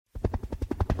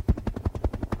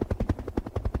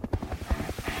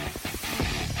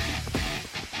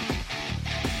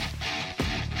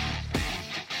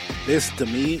This to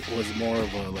me was more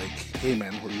of a like, hey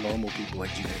man, we're normal people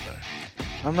like you guys are.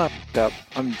 I'm not up.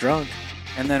 I'm drunk.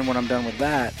 And then when I'm done with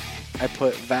that, I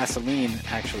put Vaseline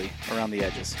actually around the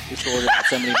edges. Just to order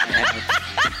somebody.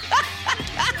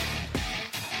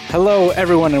 Hello,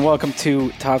 everyone, and welcome to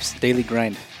Top's Daily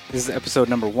Grind. This is episode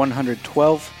number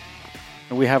 112,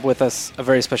 and we have with us a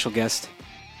very special guest.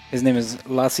 His name is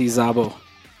Lassi Szabo.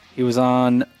 He was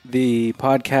on the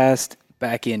podcast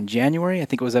back in January. I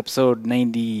think it was episode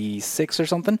 96 or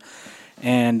something.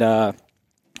 And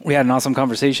we had an awesome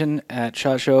conversation at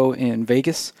SHOT Show in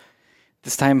Vegas.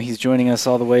 This time he's joining us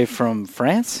all the way from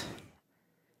France.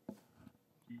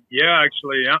 Yeah,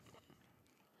 actually, yeah.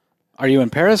 Are you in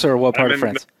Paris or what part of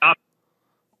France?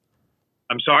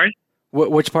 I'm sorry?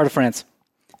 Which part of France?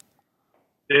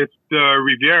 It's the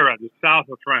Riviera, the south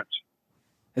of France.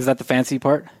 Is that the fancy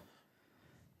part?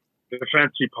 The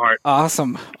fancy part.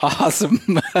 Awesome.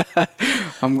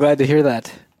 I'm glad to hear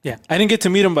that. Yeah, I didn't get to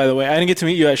meet him, by the way. I didn't get to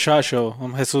meet you at SHOT Show.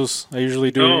 I'm Jesus. I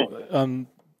usually do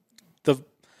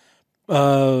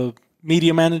the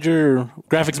media manager, or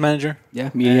graphics manager. Yeah,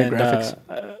 media and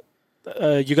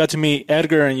graphics. You got to meet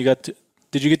Edgar, and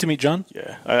did you get to meet John?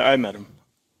 Yeah, I met him.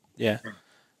 Yeah,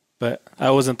 but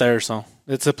I wasn't there, so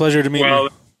it's a pleasure to meet you.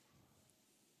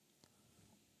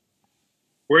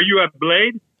 Were you at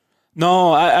Blade?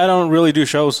 No, I don't really do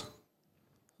shows.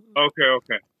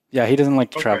 Okay. Yeah, he doesn't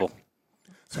like to travel.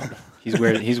 So he's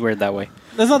weird. He's weird that way.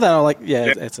 That's not that I don't like.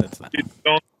 Yeah, it's not. Don't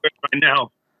do it right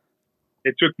now.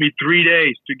 It took me 3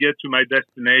 days to get to my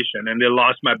destination, and they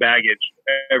lost my baggage,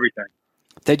 everything.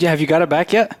 Have you got it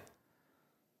back yet?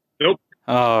 Nope.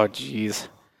 Oh, jeez.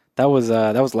 That was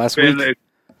last week.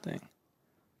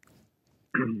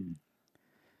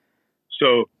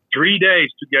 So 3 days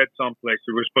to get someplace.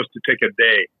 We were supposed to take a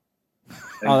day,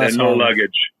 and then no horrible.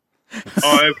 luggage.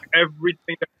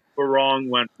 Everything that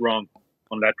went wrong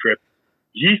on that trip.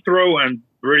 Heathrow and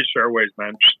British Airways,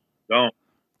 man, don't.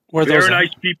 Where are They're those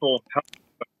nice people.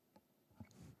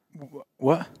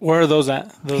 What? Where are those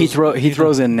at?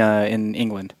 Heathrow's in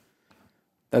England.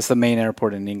 That's the main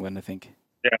airport in England, I think.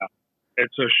 Yeah,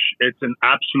 it's an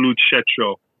absolute shit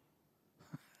show.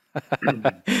 An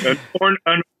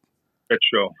shit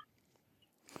show.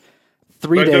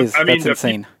 3 days. That's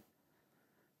insane.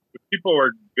 The people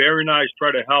are very nice,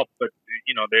 try to help, but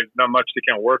there's not much they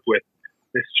can work with.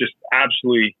 It's just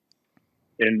absolutely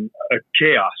in a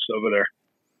chaos over there.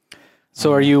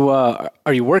 So are you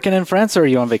working in France or are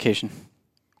you on vacation?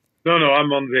 No,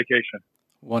 I'm on vacation.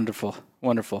 Wonderful.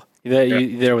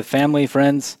 You there with family,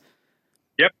 friends?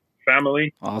 Yep,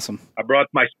 family. Awesome. I brought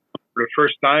my son for the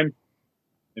first time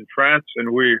in France,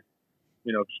 and we're,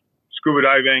 scuba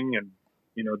diving and,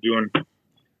 doing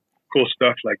cool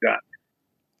stuff like that.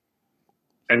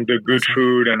 And the good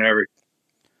food and everything.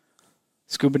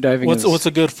 Scuba diving. What's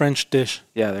a good French dish?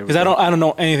 Yeah, because I don't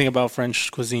know anything about French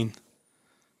cuisine.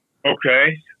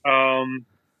 Okay.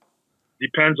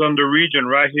 Depends on the region.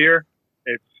 Right here,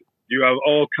 you have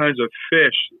all kinds of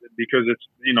fish because it's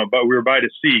but we're by the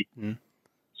sea,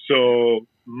 so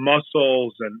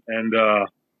mussels and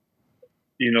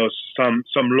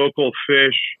some local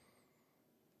fish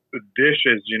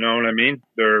dishes. You know what I mean?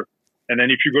 And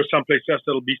then if you go someplace else,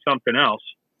 it'll be something else.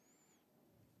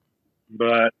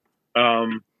 But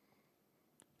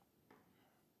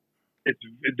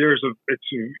there's a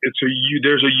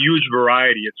huge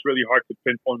variety. It's really hard to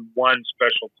pinpoint one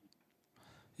specialty.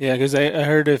 Yeah, because I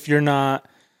heard if you're not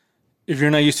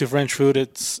used to French food,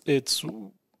 it's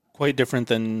quite different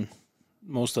than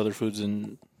most other foods that you're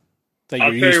used to.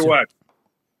 I'll tell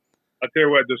you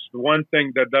what. There's one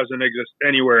thing that doesn't exist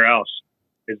anywhere else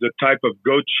is the type of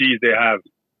goat cheese they have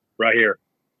right here.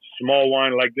 Small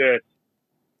one like this,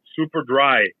 super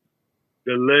dry,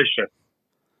 delicious.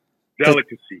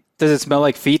 Delicacy. Does it smell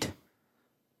like feet?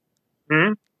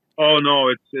 Oh no,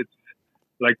 it's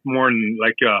like more than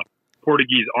like a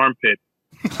Portuguese armpit.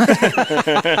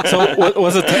 So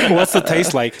what's the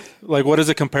taste like? Like what does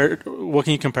it compare? What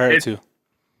can you compare it to?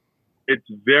 It's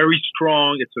very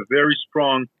strong. It's a very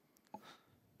strong.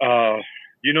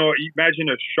 Imagine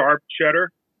a sharp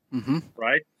cheddar,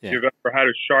 right? Yeah. You've ever had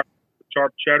a sharp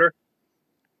cheddar?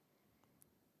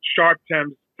 Sharp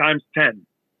times 10.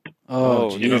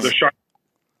 Oh, the sharp.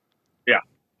 Yeah.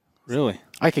 Really?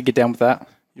 I could get down with that.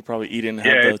 You probably eat it and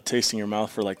have the taste in your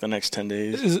mouth for like the next 10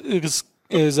 days. Is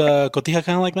cotija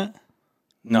kind of like that?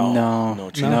 No.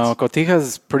 Cotija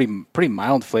is pretty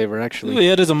mild flavor actually.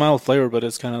 Yeah, it is a mild flavor, but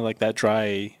it's kind of like that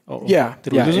dry. Oh, yeah.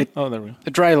 Did we lose it? Oh, there we go.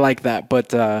 Dry like that,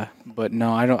 but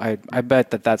no, I don't. I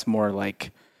bet that's more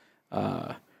like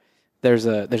there's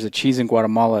a cheese in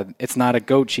Guatemala. It's not a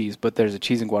goat cheese, but there's a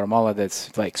cheese in Guatemala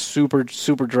that's like super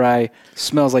dry,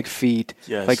 smells like feet.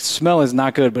 Yes. Like smell is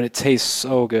not good, but it tastes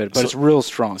so good. But it's real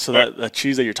strong. So that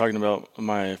cheese that you're talking about,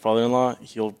 my father-in-law,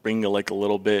 he'll bring a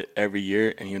little bit every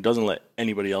year, and he doesn't let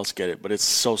anybody else get it. But it's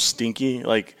so stinky,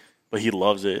 but he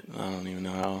loves it. I don't even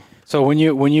know how. So when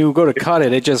you go to cut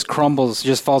it, it just crumbles,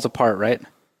 just falls apart, right?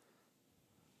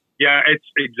 Yeah, it's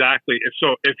exactly.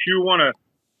 So if you want to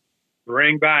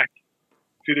bring back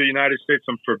to the United States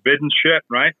some forbidden shit,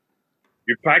 right?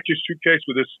 You pack your suitcase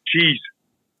with this cheese.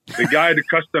 The guy at the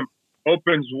custom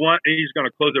opens one, and he's going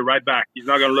to close it right back. He's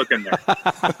not going to look in there.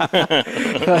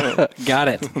 Got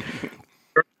it.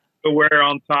 The wear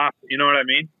on top, you know what I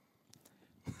mean?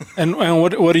 And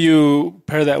what do you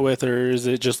pair that with, or is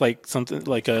it just like something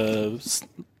like a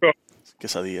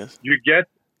quesadillas? You get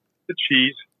the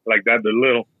cheese like that, the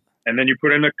little, and then you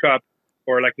put in a cup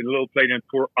or like a little plate and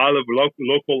pour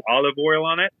local olive oil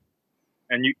on it,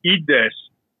 and you eat this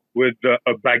with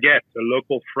a baguette, a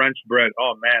local French bread.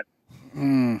 Oh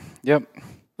man! Yep.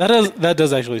 That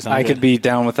does actually sound. I good. could be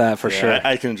down with that for sure.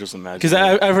 I can just imagine. Because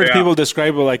I've heard people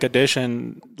describe it like a dish,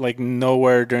 and like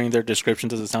nowhere during their description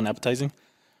does it sound appetizing.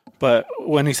 But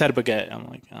when he said baguette, I'm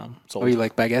like, sold. Oh, you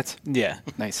like baguettes? Yeah.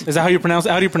 Nice. Is that how you pronounce it?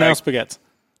 How do you pronounce baguettes?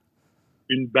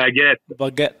 Une baguette.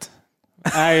 Baguette.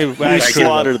 I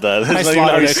slaughtered that. I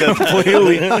slaughtered it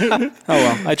completely. Oh,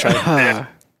 well, I tried.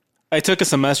 I took a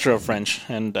semester of French,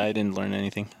 and I didn't learn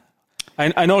anything.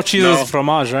 I know cheese is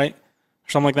fromage, right? Or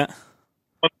something like that.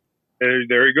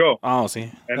 There you go. Oh,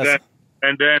 see.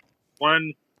 And then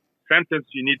one sentence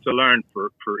you need to learn for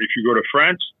if you go to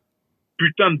France,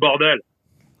 putain de bordel.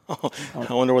 Oh,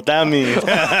 I wonder what that means.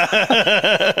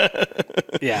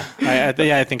 Yeah,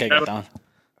 I think I got down.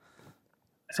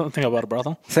 Something about a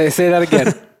brothel. Say that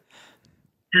again.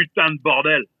 Putain de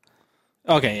bordel.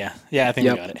 Okay, yeah, I think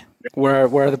I got it. Where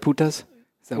are the putas?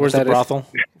 Where's the brothel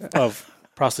of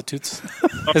prostitutes?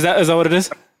 Is that what it is?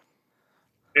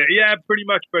 Yeah, pretty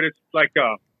much. But it's like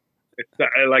the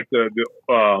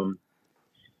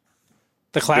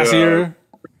classier.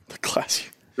 The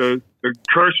classier. The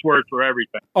curse word for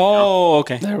everything. Oh,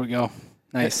 okay. There we go.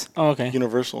 Nice. Oh, okay.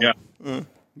 Universal. Yeah.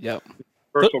 Yep.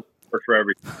 Universal word for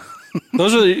everything.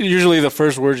 Those are usually the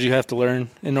first words you have to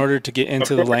learn in order to get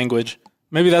into the language.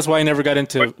 Maybe that's why I never got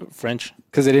into French.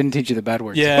 Because they didn't teach you the bad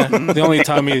words. Yeah, they only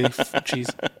taught me cheese.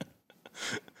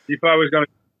 If I was going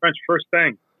to French, first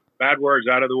thing, bad words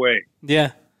out of the way.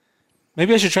 Yeah.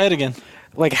 Maybe I should try it again.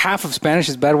 Like half of Spanish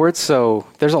is bad words, so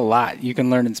there's a lot you can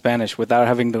learn in Spanish without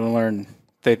having to learn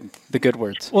the good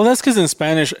words. Well, that's because in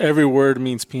Spanish, every word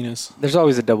means penis. There's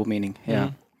always a double meaning.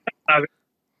 Yeah. Mm-hmm.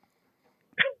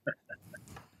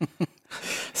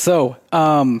 So,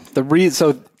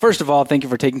 so first of all, thank you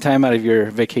for taking time out of your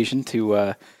vacation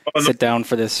to sit down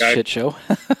for this shit show.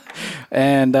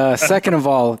 And second of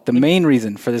all, the main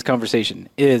reason for this conversation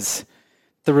is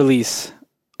the release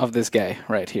of this guy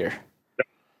right here.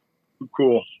 Too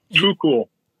cool.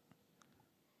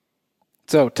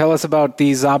 So, tell us about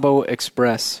the Szabo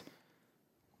Express.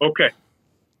 Okay.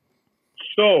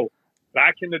 So,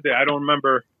 back in the day, I don't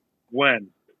remember when,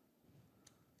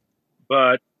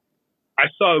 but I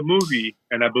saw a movie,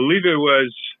 and I believe it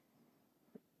was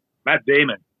Matt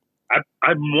Damon.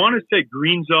 I want to say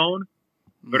Green Zone,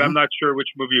 but I'm not sure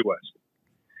which movie it was.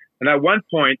 And at one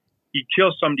point, he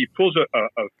kills somebody, pulls a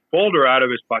folder out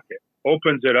of his pocket,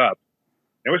 opens it up.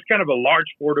 It was kind of a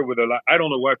large folder with I don't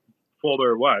know what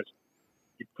folder it was.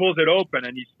 He pulls it open,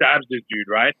 and he stabs this dude,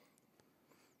 right?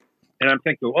 And I'm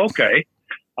thinking, okay,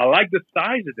 I like the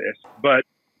size of this, but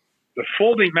the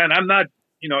folding, man, I'm not,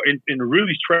 in a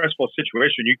really stressful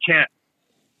situation, you can't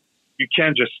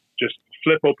just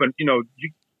flip open.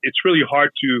 It's really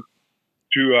hard to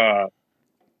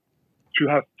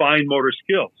have fine motor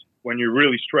skills when you're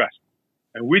really stressed.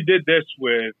 And we did this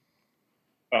with,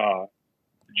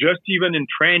 just even in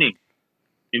training,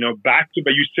 back to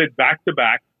back, you sit back to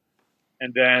back,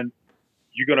 and then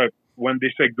when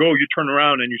they say go, you turn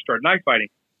around and you start knife fighting.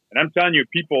 And I'm telling you,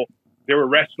 people, they were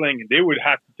wrestling, and they would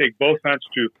have to take both hands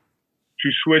to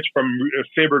switch from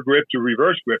saber grip to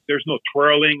reverse grip. There's no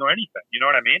twirling or anything. You know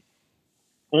what I mean?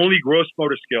 Only gross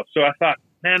motor skill. So I thought,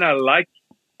 man, I like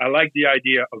the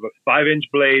idea of a 5-inch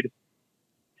blade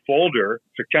folder.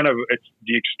 It's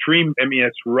the extreme. I mean,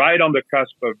 it's right on the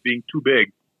cusp of being too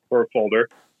big for a folder.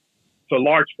 It's a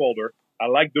large folder. I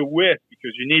like the width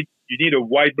because you need a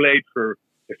wide blade for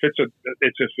if it's a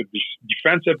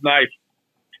defensive knife,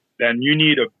 then you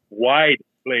need a wide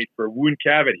blade for wound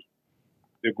cavity.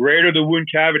 The greater the wound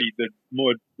cavity, the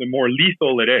more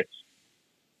lethal it is.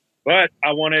 But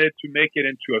I wanted to make it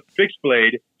into a fixed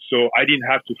blade, so I didn't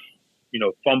have to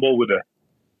fumble with the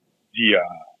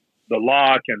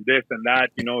lock and this and that.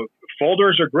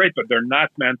 Folders are great, but they're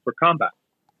not meant for combat.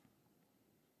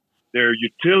 They're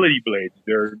utility blades.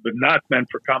 But not meant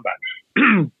for combat.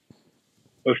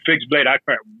 A fixed blade,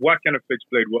 what kind of fixed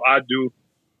blade will I do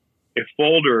a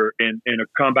folder in a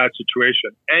combat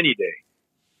situation any day?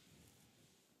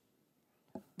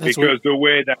 Because the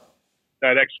way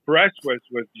that Express was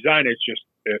designed, it's just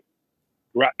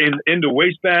in the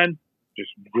waistband,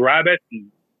 just grab it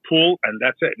and pull, and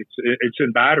that's it. It's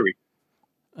in battery,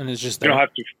 and it's just you don't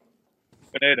have to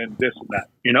open it and this and that.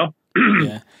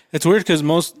 Yeah, it's weird because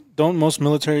most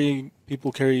military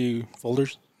people carry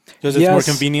folders because it's more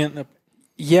convenient.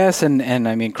 Yes, and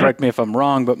I mean, correct me if I'm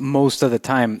wrong, but most of the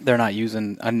time they're not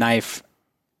using a knife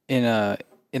in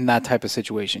that type of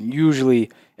situation.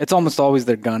 Usually, it's almost always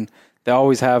their gun. They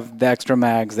always have the extra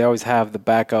mags. They always have the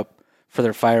backup for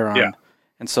their firearm. Yeah.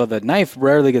 And so the knife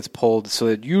rarely gets pulled. So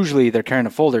that usually they're carrying a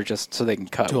folder just so they can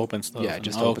cut. To open stuff. Yeah,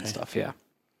 just to open stuff. Yeah.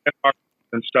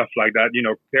 And stuff like that,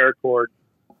 paracord,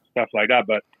 stuff like that.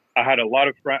 But I had a lot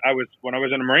of friends. When I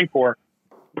was in the Marine Corps,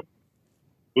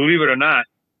 believe it or not,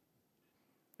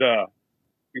 the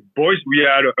boys, we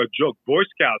had a joke. Boy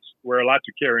Scouts were allowed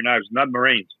to carry knives, not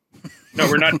Marines. No,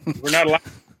 we're not allowed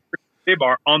to carry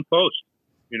bar on post,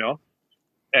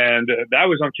 and that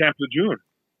was on Camp Lejeune.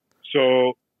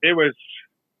 So it was,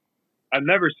 I've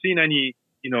never seen any,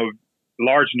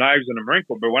 large knives in the Marine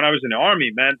Corps, but when I was in the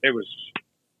Army, man, it was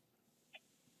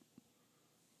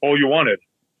all you wanted.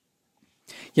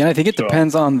 Yeah, I think it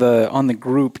depends on the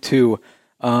group too.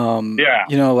 Yeah.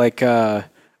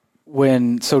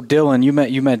 So Dylan, you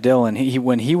met Dylan. He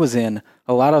when he was in,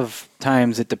 a lot of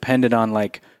times it depended on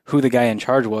like who the guy in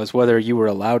charge was, whether you were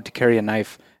allowed to carry a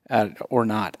knife or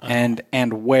not, and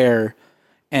where,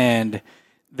 and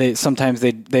sometimes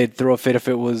they'd throw a fit if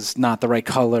it was not the right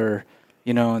color,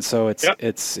 and so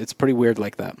it's pretty weird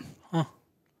like that. Huh.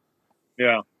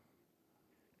 Yeah.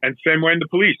 And same way in the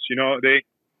police,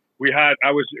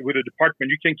 I was with a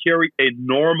department, you can carry a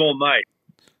normal knife.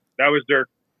 That was their,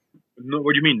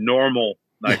 what do you mean normal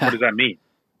knife? Yeah. What does that mean?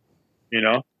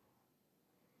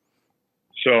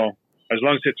 So as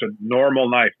long as it's a normal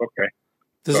knife, okay.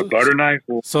 A butter knife.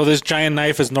 So this giant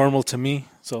knife is normal to me.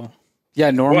 So yeah,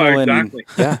 normal. Well, exactly.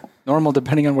 And normal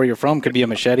depending on where you're from. Could be a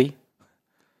machete.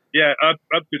 Yeah, up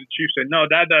to the chief said, no,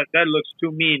 that looks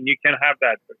too mean. You can't have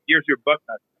that. But here's your buck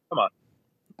knife. Come on.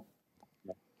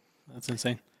 That's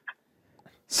insane.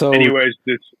 So anyways,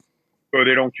 so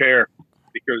they don't care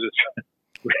because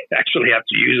we actually have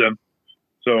to use them.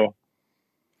 So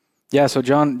yeah, so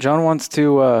John wants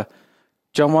to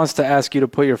ask you to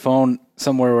put your phone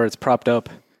somewhere where it's propped up.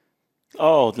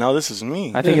 Oh, now this is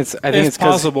me. I think it's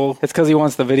possible. It's because he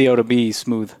wants the video to be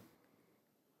smooth.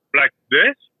 like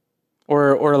this?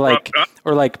 Or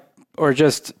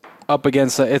just up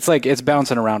against it's like it's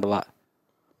bouncing around a lot.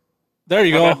 There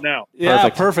you How go. about now? Yeah,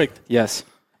 perfect. Yes.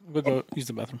 We'll go use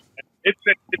the bathroom. It's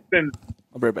in.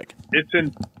 I'll be right back. It's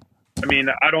in. I mean,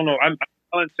 I don't know. I'm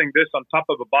balancing this on top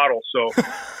of a bottle, so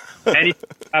anything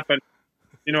happen.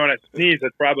 When I sneeze,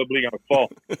 it's probably gonna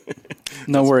fall.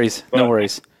 No worries. No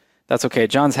worries. That's okay.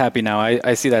 John's happy now.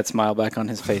 I see that smile back on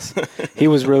his face. He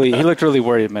looked really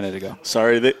worried a minute ago.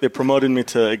 Sorry, they promoted me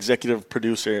to executive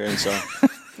producer, and so.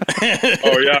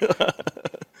 Oh yeah.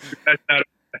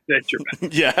 That's your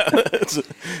bad. Yeah.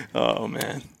 Oh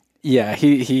man. Yeah,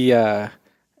 he I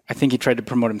think he tried to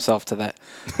promote himself to that.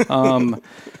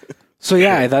 So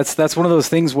yeah, that's one of those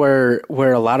things where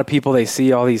a lot of people, they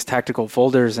see all these tactical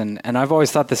folders, and I've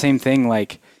always thought the same thing.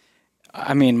 Like,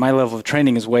 I mean, my level of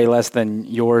training is way less than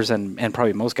yours and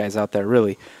probably most guys out there,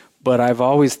 really. But I've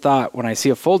always thought when I see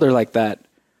a folder like that,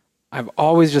 I've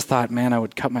always just thought, man, I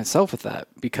would cut myself with that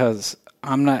because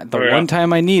I'm not one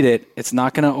time I need it, it's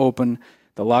not going to open.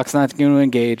 The lock's not going to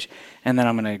engage, and then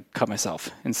I'm going to cut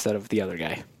myself instead of the other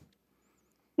guy.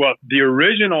 Well, the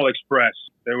original Express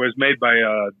that was made by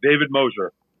David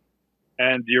Moser,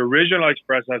 and the original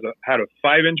Express had a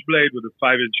 5-inch blade with a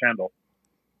 5-inch handle,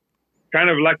 kind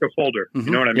of like a folder. Mm-hmm.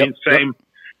 You know what I mean? Same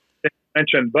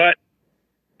dimension, but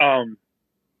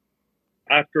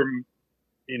after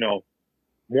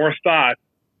more thought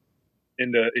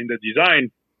in the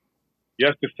design, you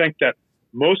have to think that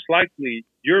most likely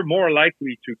you're more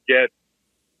likely to get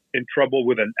in trouble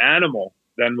with an animal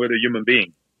than with a human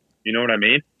being. You know what I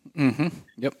mean? Mm-hmm.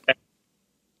 Yep.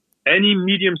 Any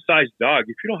medium-sized dog,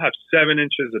 if you don't have 7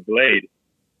 inches of blade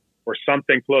or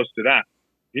something close to that,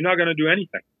 you're not going to do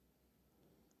anything.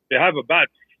 They have about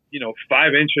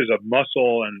 5 inches of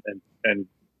muscle and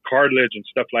cartilage and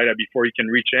stuff like that before you can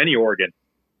reach any organ.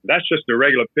 That's just a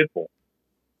regular pit bull.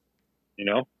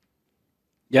 Yeah,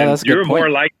 that's a good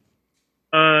point.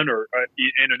 or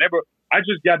in a neighborhood. I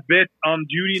just got bit on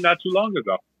duty not too long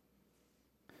ago.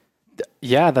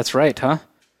 Yeah, that's right, huh?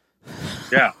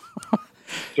 Yeah.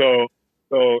 So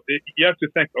you have to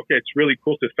think, okay, it's really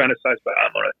cool to fantasize, but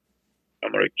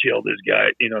I'm gonna kill this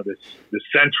guy, this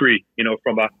sentry,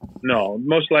 no.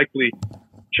 Most likely,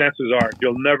 chances are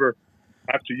you'll never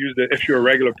have to use if you're a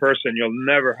regular person, you'll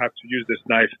never have to use this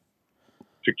knife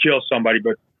to kill somebody,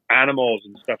 but animals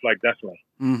and stuff like definitely.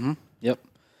 Mm-hmm. Yep.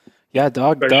 Yeah,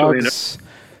 dogs,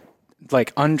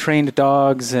 like untrained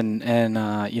dogs and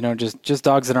just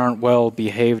dogs that aren't well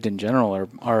behaved in general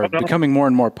are becoming more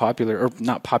and more popular, or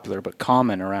not popular, but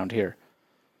common around here.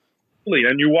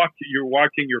 And you're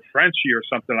walking your Frenchie or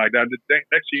something like that. The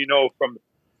next thing you know,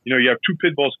 you have two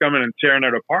pit bulls coming and tearing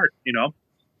it apart.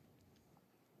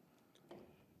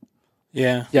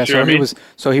 Yeah. Yeah.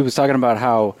 So he was talking about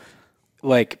how,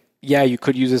 like, yeah, you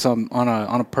could use this on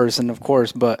a person, of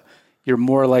course, but you're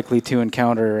more likely to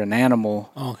encounter an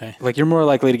animal. Oh, okay. Like, you're more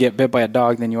likely to get bit by a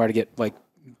dog than you are to get, like,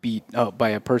 beat up by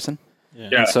a person. Yeah.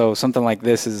 And so something like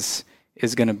this is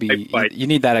going to be, you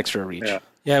need that extra reach.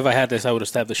 Yeah, if I had this, I would have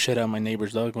stabbed the shit out of my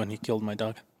neighbor's dog when he killed my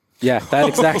dog. Yeah,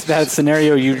 that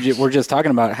scenario you were just talking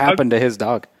about happened to his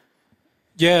dog.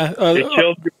 Yeah. They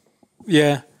killed you.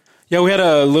 Yeah. Yeah, we had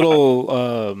a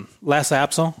little Lhasa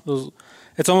Apso.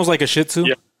 It's almost like a Shih Tzu.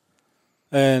 Yeah.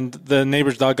 And the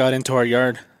neighbor's dog got into our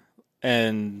yard.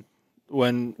 And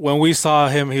when we saw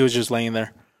him, he was just laying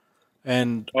there.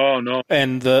 And oh no!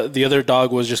 And the other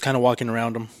dog was just kind of walking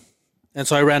around him. And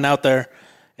so I ran out there,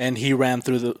 and he ran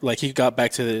through he got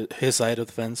back to his side of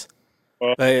the fence.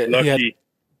 Oh, He lucky. had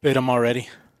bit him already.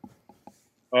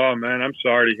 Oh man, I'm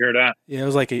sorry to hear that. Yeah, it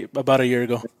was like about a year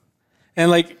ago.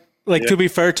 And to be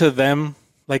fair to them,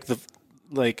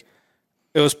 it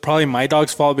was probably my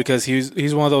dog's fault because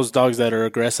he's one of those dogs that are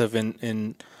aggressive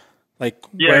in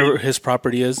wherever his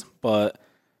property is, but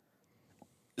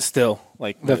still,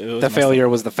 the failure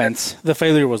was the fence. The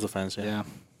failure was the fence. Yeah.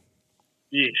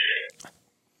 Yeesh.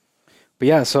 But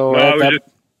yeah, so No, not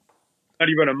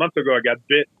even a month ago, I got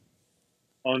bit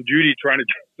on duty trying to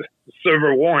serve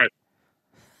a warrant.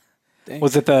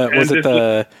 Was it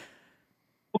the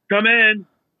come in?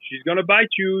 She's gonna bite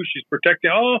you. She's protecting.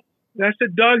 Oh, that's the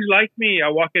dogs like me. I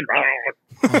walk in.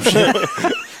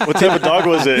 What type of dog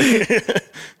was it?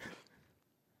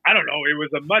 I don't know. It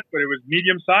was a mutt, but it was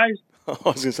medium sized. I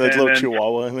was gonna say it's a little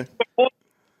chihuahua in there.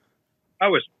 I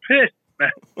was pissed,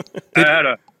 man.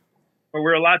 We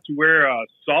were allowed to wear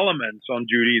Solomons on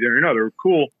duty. They're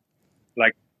cool,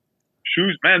 like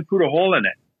shoes. Man, put a hole in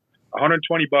it.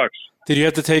 $120. Did you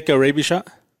have to take a rabies shot?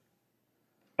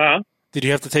 Huh? Did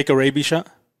you have to take a rabies shot?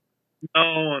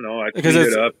 No. I cleaned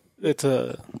it up.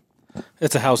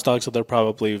 It's a house dog, so they're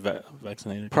probably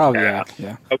vaccinated. Probably, yeah.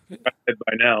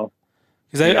 By now.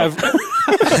 I've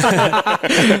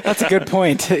That's a good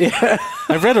point. Yeah.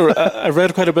 I've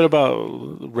read quite a bit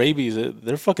about rabies.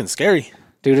 They're fucking scary.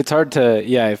 Dude, it's hard to,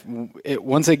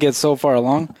 once it gets so far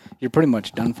along, you're pretty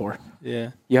much done for.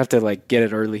 Yeah. You have to, get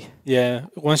it early. Yeah.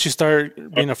 Once you start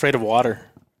being afraid of water,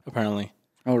 apparently.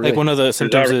 Oh, really? Like, one of the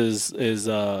symptoms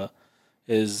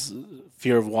is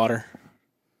fear of water.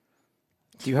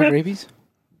 Do you have rabies?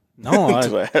 No, I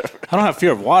don't have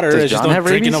fear of water. Does I just John don't have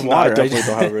drink rabies? enough water. I definitely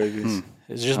don't have rabies.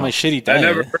 It's just my shitty I diet.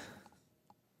 never heard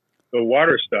the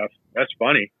water stuff. That's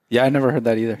funny. Yeah, I never heard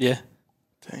that either. Yeah.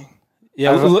 Dang.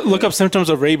 Yeah, look up symptoms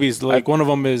of rabies. One of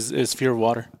them is fear of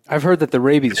water. I've heard that the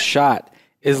rabies shot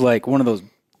is like one of those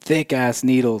thick-ass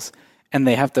needles, and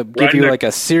they have to give you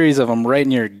a series of them right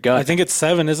in your gut. I think it's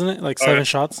 7, isn't it? Like 7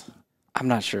 shots? I'm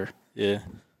not sure. Yeah.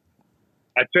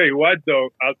 I tell you what, though.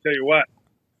 I'll tell you what.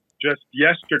 Just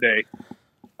yesterday,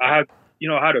 I had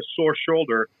a sore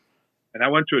shoulder, and I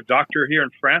went to a doctor here in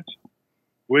France.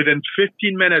 Within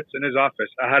 15 minutes in his office,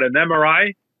 I had an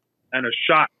MRI and a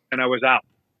shot, and I was out.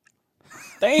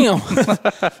 Damn.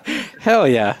 Hell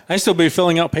yeah. I still be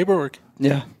filling out paperwork.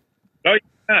 Yeah. Oh,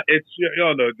 yeah. It's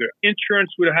the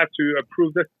insurance would have to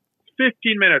approve this.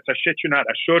 15 minutes. I shit you not.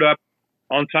 I showed up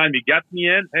on time. He got me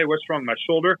in. Hey, what's wrong? My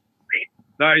shoulder.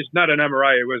 No, it's not an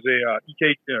MRI. It was a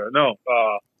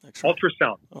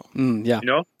ultrasound. Yeah.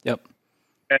 Yep.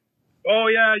 And,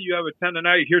 you have a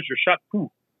tendonitis. Here's your shot.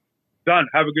 Pooh. Done.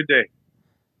 Have a good day.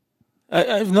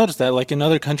 I've noticed that. Like, in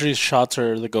other countries, shots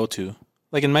are the go-to.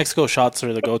 Like, in Mexico, shots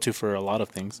are the go-to for a lot of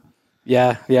things.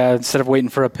 Yeah. Instead of waiting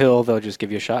for a pill, they'll just give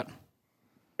you a shot.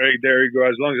 Hey, there you go.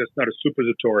 As long as it's not a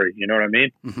suppository, you know what I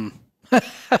mean? Mm-hmm.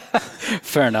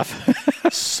 Fair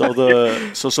enough. So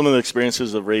some of the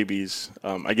experiences of rabies,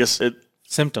 I guess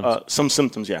symptoms. Some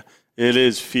symptoms, yeah. It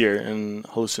is fear and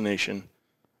hallucination,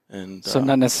 And So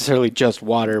not necessarily just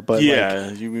water, but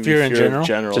like fear in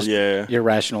general? Just, yeah.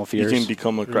 irrational You fears, can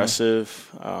become aggressive.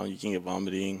 You can get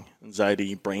vomiting,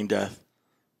 anxiety, brain death.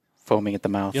 foaming at the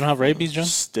mouth. You don't have rabies, John?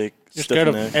 Stick. You're stiff scared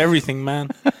of neck. everything, man.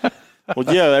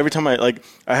 Well, yeah. Every time I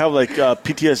have like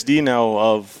PTSD now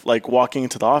of like walking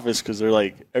into the office because they're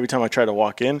like every time I try to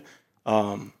walk in,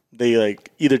 they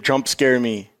like either jump scare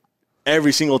me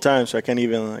every single time, so I can't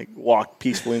even like walk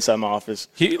peacefully inside my office.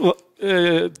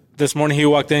 This morning he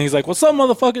walked in. He's like, "What's up,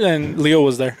 motherfucker?" And Leo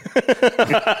was there.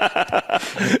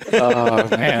 Oh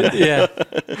man, Yeah.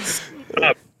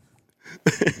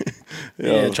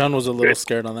 Yeah, John was a little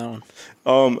scared on that one.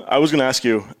 I was gonna ask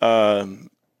you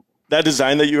that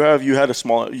design that you have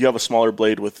a smaller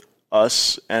blade with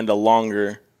us and a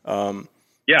longer.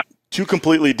 Yeah. Two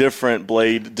completely different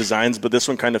blade designs, but this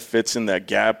one kind of fits in that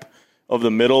gap of the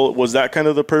middle. Was that kind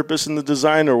of the purpose in the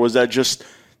design, or was that just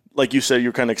like you said?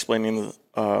 You're kind of explaining.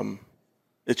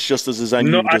 It's just the design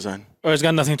you design. Or it's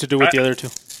got nothing to do with the other two.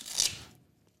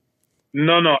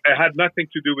 No, it had nothing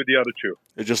to do with the other two.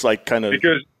 It's just like kind of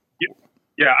Because,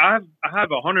 I have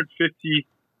 150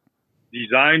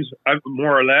 designs,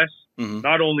 more or less. Mhm.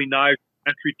 Not only knives,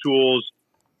 entry tools.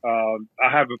 I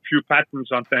have a few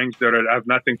patents on things that have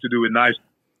nothing to do with knives.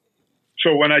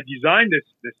 So when I designed this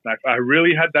knife, I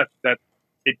really had that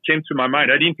it came to my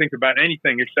mind. I didn't think about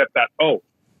anything except that, I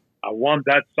want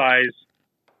that size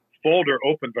folder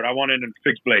open, but I want it in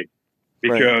fixed blade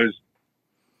because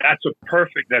that's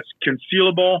that's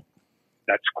concealable,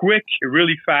 that's quick,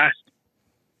 really fast.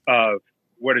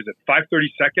 What is it?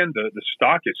 5/32? The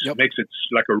stock makes it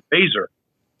like a razor.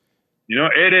 You know,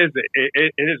 it is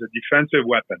a defensive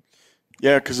weapon.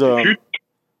 yeah, because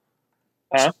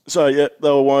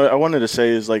So what I wanted to say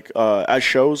is like at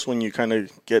shows when you kind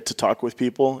of get to talk with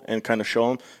people and kind of show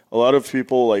them, a lot of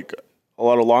people, like a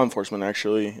lot of law enforcement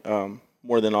actually,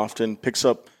 more than often picks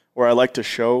up where I like to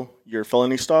show your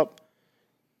felony stop,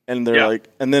 and they're like,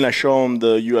 and then I show them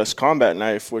the U.S. combat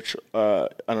knife, which I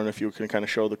don't know if you can kind of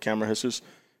show the camera, Jesus.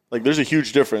 Like, there's a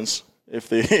huge difference if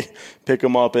they pick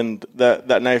them up, and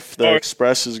that knife, the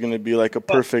Express, is going to be like a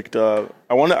perfect. I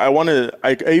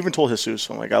even told Jesus,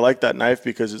 I'm like, I like that knife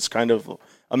because it's kind of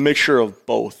a mixture of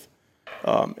both,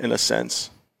 in a sense.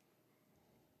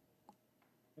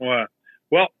 Well,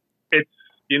 it's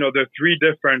the three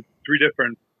different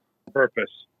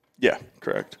purpose. Yeah,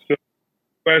 correct. So,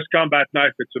 U.S. combat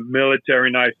knife, it's a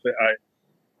military knife. I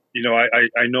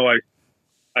know I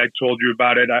told you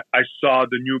about it. I saw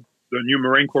the new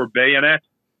Marine Corps bayonet,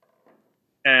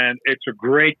 and it's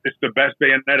the best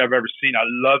bayonet I've ever seen. I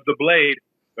love the blade,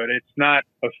 but it's not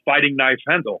a fighting knife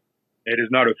handle. It is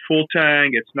not a full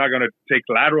tang. It's not going to take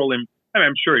lateral.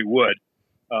 I'm sure it would,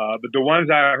 but the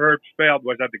ones I heard failed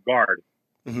was at the guard.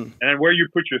 Mm-hmm. And then where you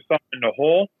put your thumb in the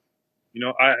hole,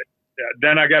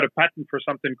 then I got a patent for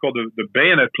something called the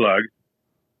bayonet plug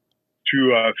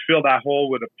to fill that hole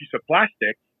with a piece of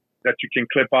plastic that you can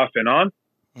clip off and on,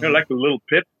 like a little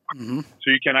pit, so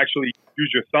you can actually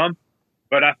use your thumb.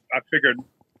 But I figured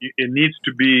it needs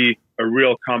to be a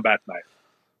real combat knife.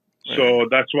 Right. So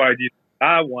that's why I did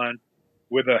that one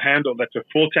with a handle that's a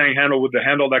full tang handle with the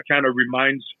handle that kind of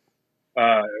reminded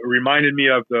me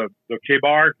of the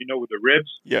K-bar, with the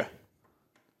ribs. Yeah.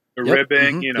 The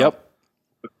ribbing, Yep.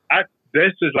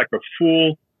 This is like a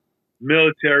full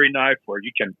military knife where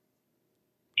you can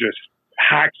just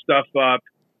hack stuff up,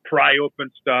 pry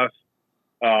open stuff,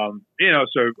 so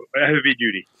heavy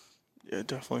duty. Yeah,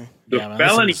 definitely. The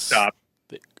felony stop,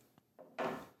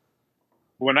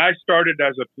 when I started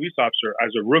as a police officer,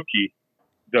 as a rookie,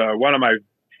 one of my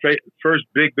first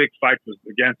big fights was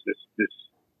against this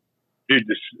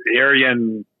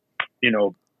Aryan,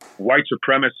 white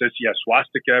supremacist. He has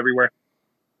swastika everywhere.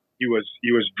 He was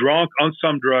drunk on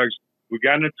some drugs. We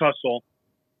got in a tussle,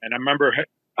 and I remember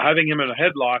having him in a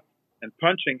headlock and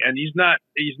punching, and he's not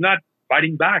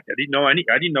fighting back. I didn't know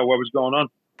what was going on.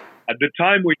 At the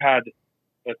time, we had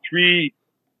a three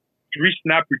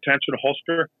snap retention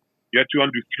holster. You had to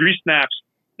undo 3 snaps,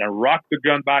 then rock the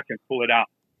gun back and pull it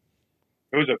out.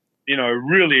 It was I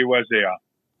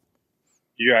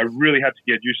really had to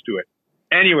get used to it.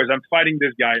 Anyways, I'm fighting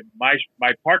this guy. My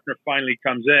partner finally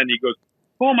comes in. He goes,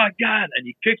 "Oh my God!" And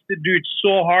he kicks the dude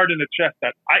so hard in the chest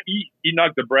that he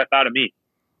knocked the breath out of me.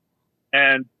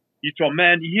 And he told,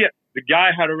 "Man, the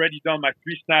guy had already done my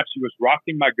 3 snaps. He was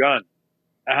rocking my gun.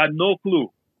 I had no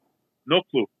clue.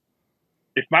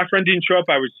 If my friend didn't show up,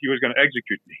 he was going to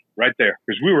execute me right there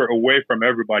because we were away from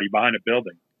everybody behind a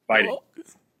building fighting.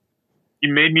 He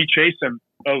made me chase him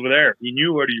over there. He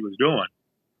knew what he was doing.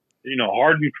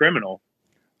 Hardened criminal."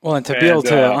 Well, and to be able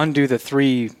to undo the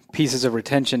 3 pieces of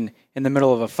retention in the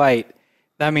middle of a fight,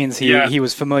 That means he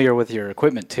was familiar with your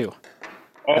equipment too.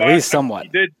 Oh, At least somewhat. He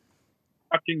did.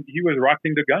 He was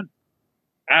rocking the gun.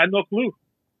 I had no clue.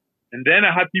 And then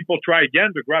I had people try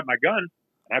again to grab my gun.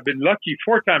 I've been lucky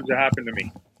 4 times it happened to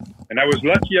me. And I was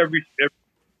lucky every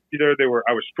either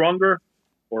I was stronger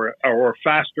or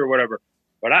faster or whatever.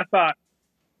 But I thought,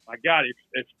 my God,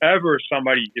 if ever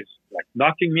somebody is like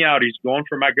knocking me out, he's going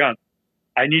for my gun.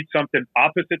 I need something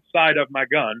opposite side of my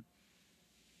gun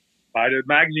by the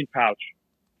magazine pouch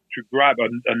to grab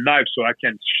a knife so I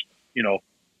can,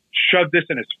 shove this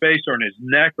in his face or in his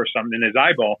neck or something, in his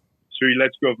eyeball, so he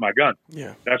lets go of my gun.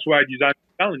 Yeah. That's why I designed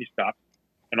the felony stop.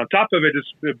 And on top of it,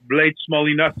 it's the blade small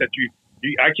enough that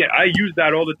I use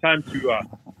that all the time to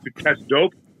test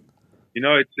dope.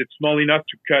 It's small enough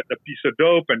to cut a piece of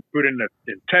dope and put in a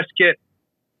test kit.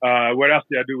 What else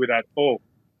did I do with that? Oh,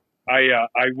 I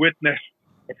witnessed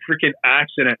a freaking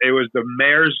accident. It was the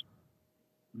mayor's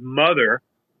mother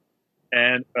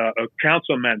and a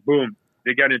councilman. Boom,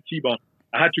 they got in T-bone.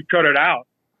 I had to cut it out.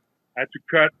 I had to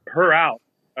cut her out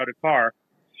of the car,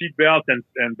 seatbelt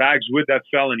and bags with that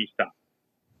felony stop.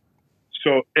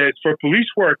 So for police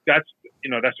work, that's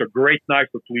a great knife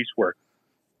for police work.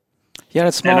 Yeah,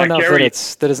 it's small enough that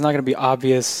it's not going to be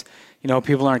obvious.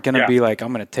 People aren't going to be like,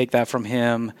 I'm going to take that from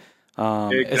him.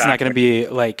 Exactly. It's not going to be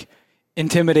like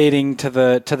intimidating to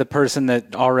the person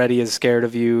that already is scared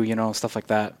of you. Stuff like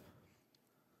that.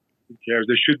 Who cares?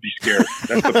 They should be scared.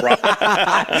 That's the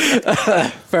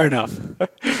problem. Fair enough.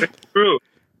 It's true.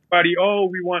 Buddy,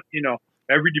 we want,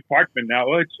 every department now.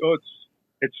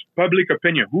 It's public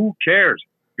opinion. Who cares?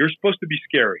 You're supposed to be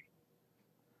scary.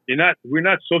 We're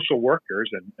not social workers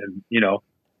and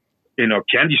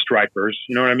candy stripers.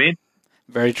 You know what I mean?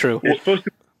 Very true. You're supposed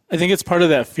to. I think it's part of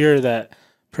that fear that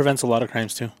prevents a lot of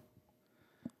crimes too.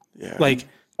 Yeah. Like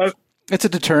it's a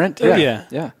deterrent.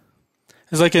 Yeah.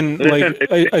 It's like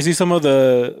I see some of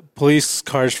the police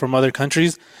cars from other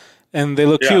countries, and they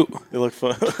look cute. They look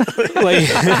fun. Like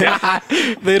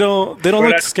they don't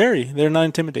look scary. They're not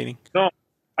intimidating. No,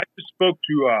 I just spoke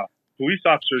to police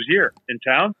officers here in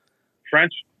town,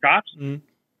 French cops. Mm-hmm.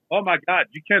 Oh my God,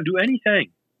 you can't do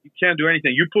anything. You can't do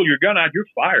anything. You pull your gun out, you're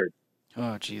fired.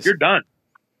 Oh, jeez. You're done,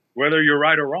 whether you're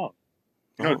right or wrong.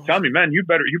 Tell me, man, you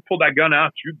pull that gun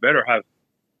out, you better have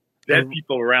dead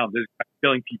people around. This guy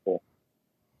killing people.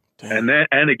 Damn.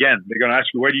 And again, they're going to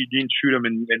ask you, why you didn't shoot him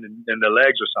in the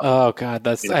legs or something? Oh God,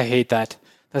 I hate that.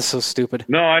 That's so stupid.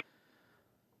 No,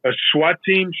 a SWAT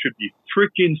team should be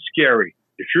freaking scary.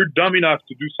 If you're dumb enough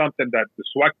to do something that the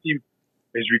SWAT team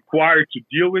is required to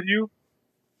deal with you,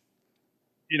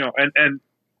 and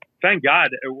thank God,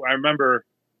 I remember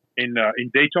in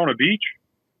Daytona Beach,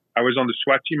 I was on the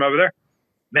SWAT team over there.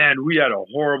 Man, we had a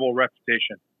horrible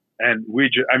reputation, and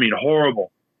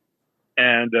horrible.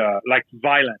 And like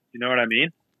violent, you know what I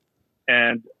mean?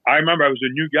 And I remember I was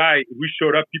a new guy. We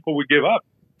showed up, people would give up.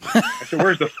 I said,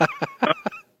 "Where's the?"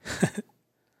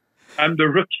 I'm the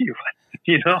rookie,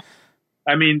 we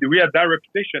had that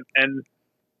reputation, and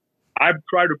I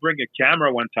tried to bring a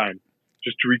camera one time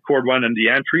just to record one in the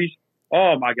entries.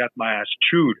 Oh my God, my ass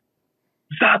chewed.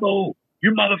 Zabo,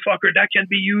 you motherfucker! That can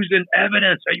be used in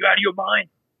evidence. Are you out of your mind?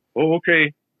 Oh,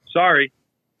 okay, sorry.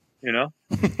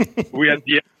 We had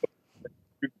the.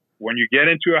 When you get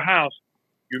into a house,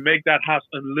 you make that house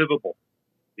unlivable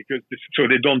so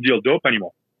they don't deal dope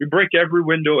anymore. We break every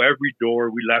window, every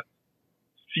door. We left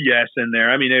CS in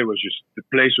there. It was just, the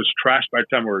place was trashed by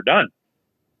the time we were done.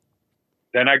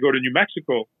 Then I go to New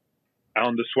Mexico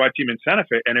on the SWAT team in Santa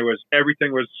Fe, and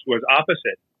everything was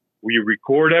opposite. We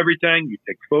record everything. You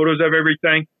take photos of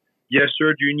everything. Yes,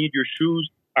 sir. Do you need your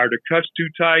shoes? Are the cuffs too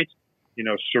tight?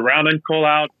 Surround and call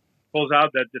out. Pulls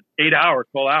out that 8-hour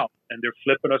call out, and they're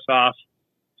flipping us off,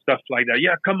 stuff like that.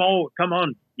 Yeah, come on,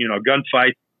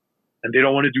 gunfight, and they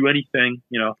don't want to do anything,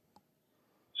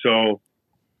 So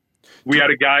we had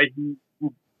a guy who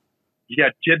he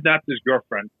had kidnapped his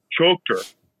girlfriend, choked her,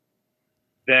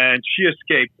 then she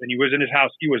escaped, and he was in his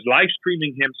house. He was live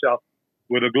streaming himself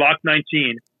with a Glock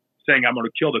 19, saying, "I'm going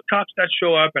to kill the cops that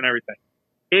show up and everything."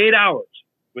 8 hours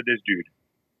with this dude,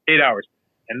 8 hours.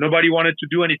 And nobody wanted to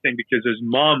do anything because his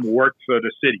mom worked for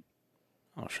the city.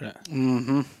 Oh, shit.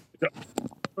 Mm-hmm. So,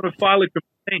 I'm going to file a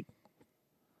complaint.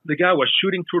 The guy was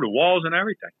shooting through the walls and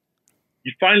everything.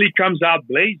 He finally comes out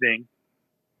blazing,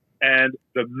 and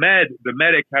the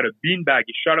medic had a beanbag.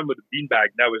 He shot him with a beanbag.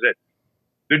 That was it.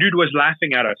 The dude was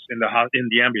laughing at us in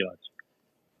the ambulance.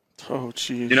 Oh,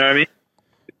 jeez. You know what I mean?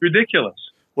 It's ridiculous.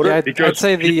 I'd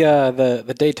say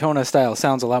the Daytona style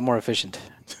sounds a lot more efficient.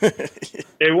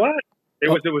 It was. It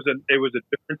was a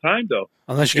different time though.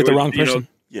 Unless you get the wrong person.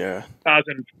 Yeah.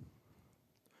 2000.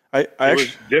 I actually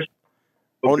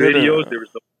videos. There was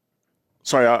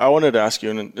Sorry, I wanted to ask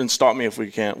you, and stop me if we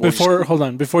can't. Hold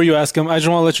on. Before you ask him, I just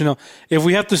want to let you know, if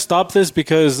we have to stop this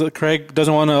because Craig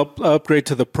doesn't want to upgrade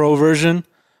to the pro version,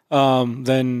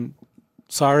 then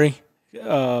sorry.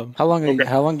 How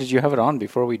long did you have it on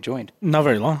before we joined? Not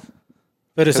very long.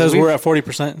 But it says we're at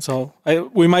 40%, so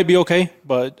we might be okay,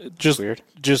 but just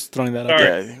throwing that out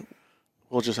there. Yeah,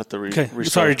 we'll just have to restart.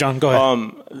 Sorry, John, go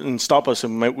ahead. And stop us,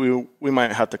 and we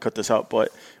might have to cut this out,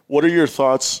 but what are your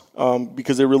thoughts?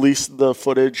 Because they released the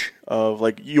footage of,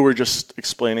 like, you were just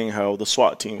explaining how the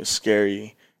SWAT team is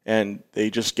scary and they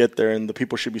just get there and the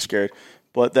people should be scared.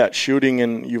 But that shooting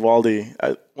in Uvalde,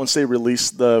 once they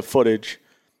released the footage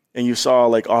and you saw,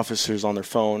 like, officers on their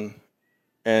phone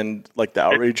and, like, the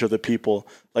outrage of the people,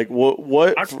 like,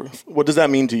 what does that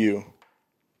mean to you?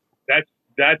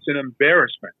 That's an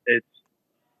embarrassment. It's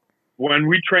when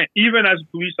we train, even as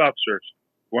police officers,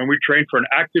 when we train for an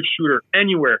active shooter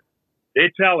anywhere,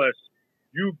 they tell us,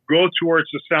 you go towards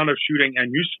the sound of shooting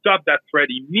and you stop that threat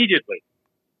immediately.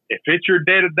 If it's your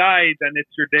day to die, then it's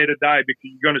your day to die because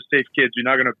you're going to save kids. You're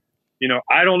not going to,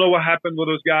 I don't know what happened with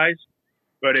those guys,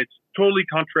 but it's totally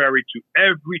contrary to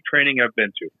every training I've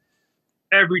been to.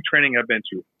 Every training I've been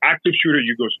to. Active shooter,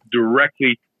 you go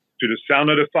directly to the sound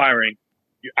of the firing.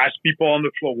 You ask people on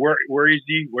the floor, where is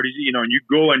he? What is he? And you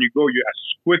go you as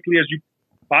quickly as you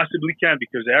possibly can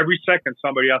because every second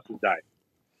somebody else has died.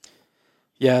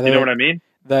 Yeah, you know what I mean?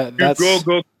 That's...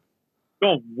 Go.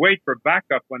 Don't wait for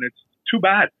backup when it's too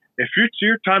bad. If it's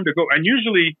your time to go, and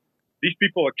usually these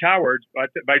people are cowards. By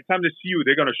the time they see you,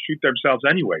 they're going to shoot themselves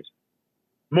anyways.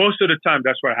 Most of the time,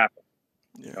 that's what happens.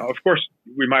 Yeah. Of course,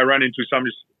 we might run into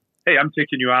somebody. Hey, I'm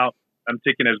taking you out. I'm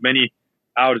taking as many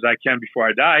out as I can before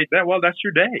I die. That's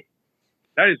your day.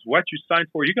 That is what you signed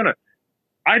for.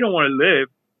 I don't want to live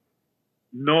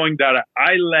knowing that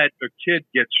I let a kid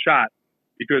get shot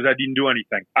because I didn't do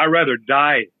anything. I'd rather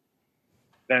die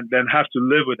than have to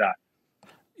live with that.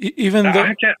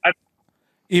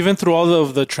 Even through all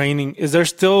of the training, is there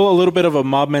still a little bit of a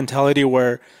mob mentality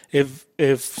where if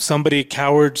somebody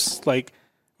cowards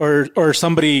or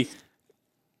somebody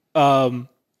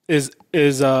is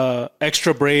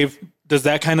extra brave, does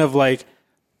that kind of like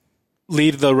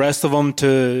lead the rest of them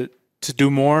to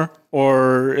do more,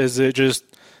 or is it just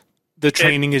the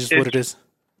training is what it is?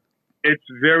 It's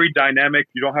very dynamic.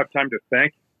 You don't have time to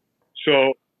think.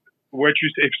 So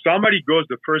if somebody goes,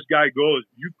 the first guy goes,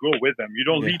 you go with them. You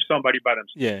don't leave somebody by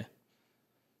themselves. Yeah.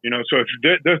 So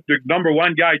if the number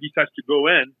one guy decides to go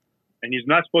in and he's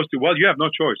not supposed to, well, you have no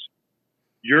choice.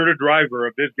 You're the driver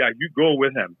of this guy. You go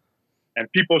with him,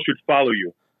 and people should follow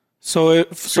you. So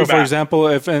for example,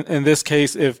 if in this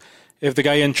case, if the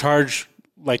guy in charge,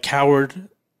 like Howard,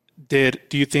 do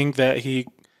you think that he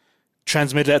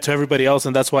transmitted that to everybody else,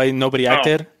 and that's why nobody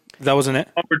acted? That wasn't it.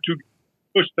 Number two,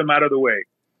 push them out of the way.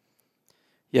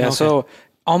 Yeah. Okay. So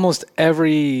almost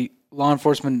every law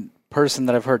enforcement person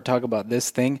that I've heard talk about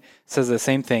this thing says the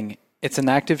same thing. It's an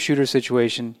active shooter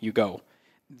situation. You go.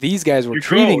 These guys were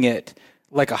treating it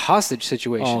like a hostage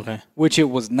situation, which it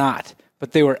was not.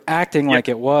 But they were acting like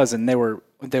it was, and they were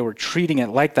treating it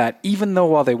like that, even though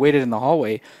while they waited in the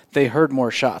hallway, they heard more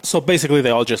shots. So basically,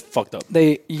 they all just fucked up.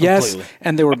 Yes,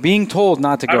 and they were being told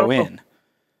not to go in.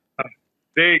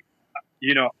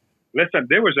 Listen,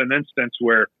 there was an instance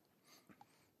where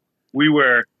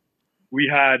we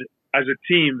had, as a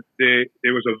team, there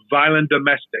was a violent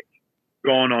domestic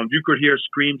going on. You could hear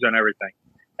screams and everything.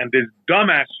 And this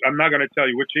dumbass, I'm not going to tell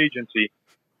you which agency,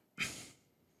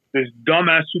 this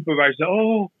dumbass supervisor said,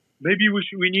 maybe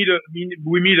we need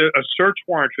a search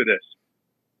warrant for this.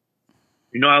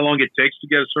 You know how long it takes to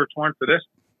get a search warrant for this?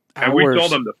 Hours. And we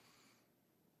told them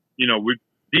we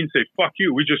didn't say, fuck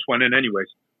you. We just went in anyways.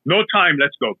 No time.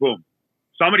 Let's go. Boom.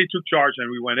 Somebody took charge and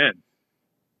we went in.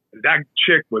 That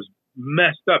chick was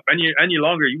messed up. Any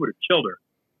longer, you would have killed her.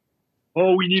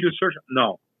 Oh, we need a search.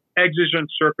 No. Exigent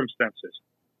circumstances.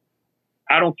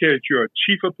 I don't care if you're a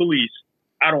chief of police.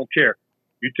 I don't care.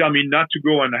 You tell me not to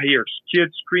go and hear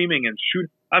kids screaming and shoot.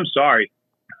 I'm sorry.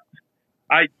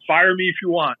 Fire me if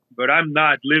you want, but I'm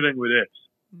not living with this.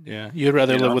 Yeah, you'd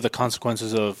rather live with the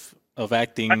consequences of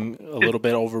acting a little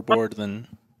bit overboard than.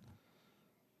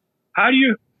 How do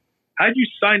you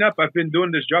sign up? I've been doing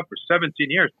this job for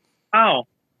 17 years. How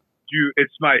do you? It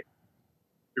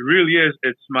really is.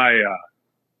 It's my.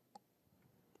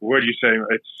 What do you say?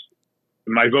 It's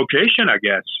my vocation, I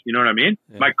guess. You know what I mean?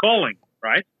 Yeah. My calling,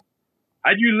 right?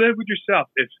 How do you live with yourself?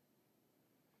 If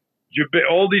you've been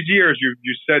all these years,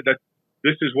 you said that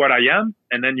this is what I am,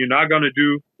 and then you're not going to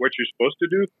do what you're supposed to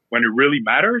do when it really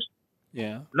matters.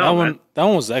 Yeah, No, that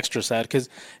one was extra sad because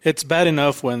it's bad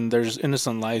enough when there's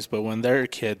innocent lives, but when they're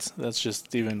kids, that's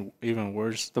just even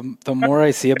worse. The more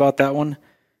I see about that one,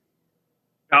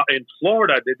 out in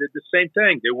Florida, they did the same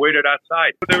thing. They waited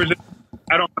outside. But there was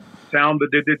I don't know a town that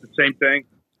they did the same thing.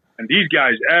 And these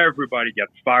guys, everybody got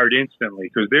fired instantly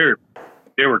because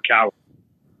they were cowards.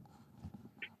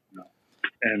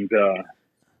 And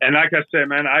like I said,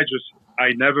 man, I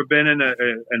never been in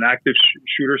an active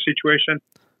shooter situation.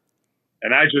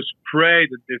 And I just pray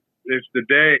that if the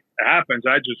day happens,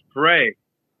 I just pray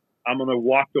I'm going to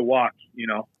walk the walk,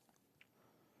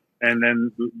 and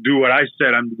then do what I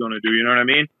said I'm going to do. You know what I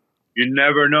mean? You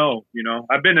never know,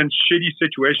 I've been in shitty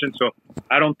situations, so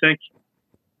I don't think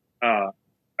I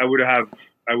would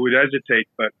hesitate,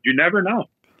 but you never know.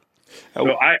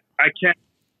 So I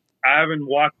haven't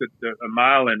walked a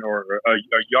mile or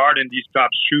a yard in these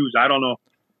cops' shoes. I don't know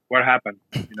what happened,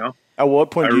 At what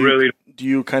point do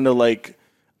you kind of like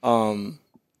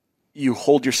you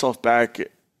hold yourself back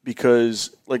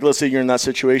because, like, let's say you're in that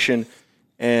situation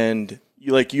and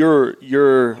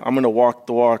you're I'm going to walk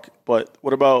the walk, but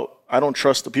what about I don't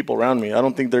trust the people around me. I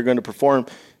don't think they're going to perform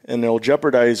and they'll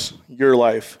jeopardize your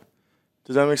life.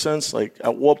 Does that make sense? Like,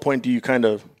 at what point do you kind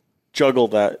of juggle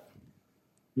that?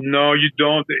 No, you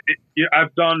don't.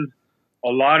 I've done a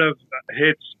lot of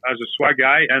hits as a SWAT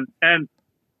guy and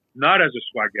not as a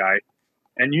SWAT guy.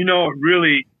 And,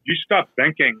 really, you stop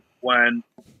thinking when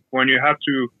you have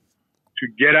to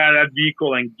get out of that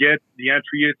vehicle and get the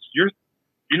entry. You're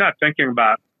not thinking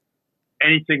about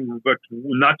anything but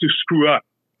not to screw up.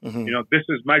 Mm-hmm. This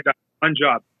is my job. One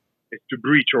job is to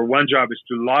breach, or one job is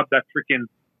to lob that freaking,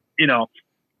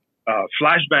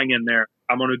 flashbang in there.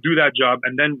 I'm going to do that job,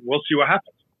 and then we'll see what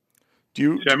happens.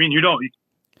 You don't.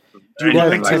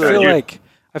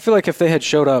 I feel like if they had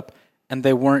showed up and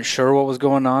they weren't sure what was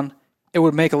going on, it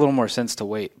would make a little more sense to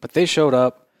wait. But they showed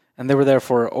up and they were there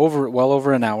for well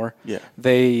over an hour. Yeah.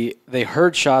 They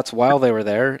heard shots while they were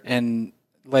there, and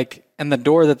the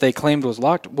door that they claimed was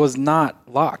locked was not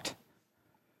locked.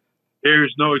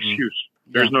 There's no excuse.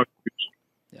 There's no excuse.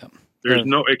 Yeah. There's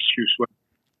no excuse.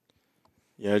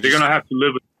 Yeah, they're gonna have to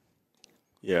live with it.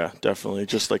 Yeah, definitely.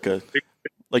 Just like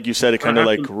you said, it kind of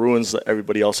like ruins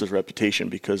everybody else's reputation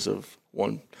because of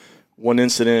one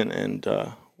incident and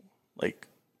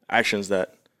actions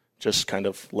that just kind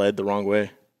of led the wrong way.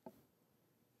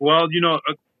 Well,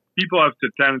 people have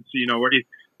the tendency,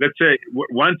 let's say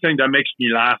one thing that makes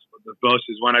me laugh the most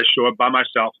is when I show up by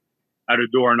myself at a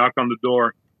door, knock on the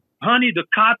door. Honey, the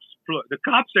cops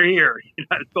are here.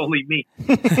 It's only me.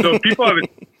 So people have it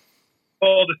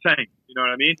all the same. You know what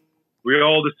I mean? We're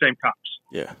all the same cops.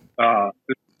 Yeah.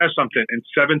 That's something. In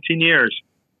 17 years,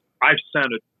 I've sent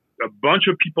a bunch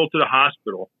of people to the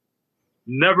hospital.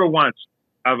 Never once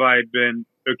have I been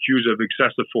accused of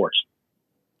excessive force.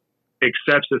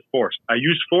 Excessive force. I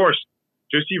used force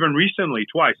just even recently,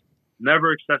 twice.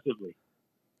 Never excessively.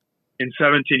 In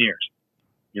 17 years.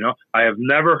 I have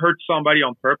never hurt somebody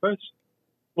on purpose.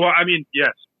 Well, I mean,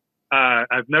 yes.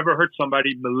 I've never hurt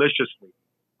somebody maliciously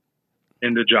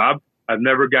in the job. I've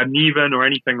never gotten even or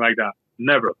anything like that.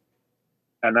 Never.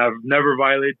 And I've never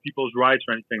violated people's rights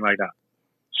or anything like that.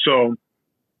 So,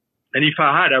 and if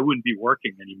I had, I wouldn't be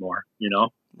working anymore,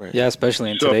 Right. Yeah,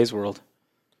 especially in today's world.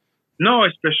 No,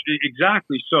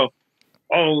 exactly. So,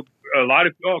 a lot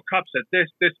of cops said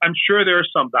this. I'm sure there are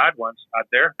some bad ones out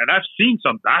there, and I've seen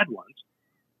some bad ones.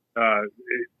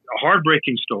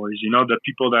 Heartbreaking stories, the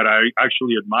people that I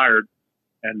actually admired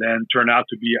and then turn out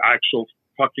to be actual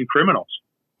fucking criminals,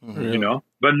 Mm-hmm.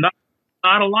 But not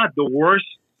a lot. The worst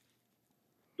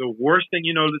thing,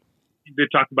 they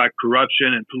talk about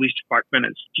corruption and police department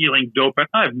and stealing dope, and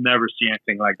I've never seen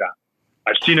anything like that.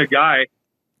 I've seen a guy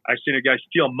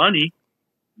steal money.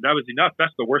 That was enough.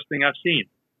 That's the worst thing I've seen.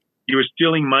 He was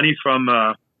stealing money from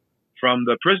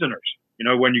the prisoners,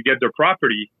 when you get their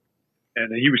property,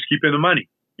 and he was keeping the money,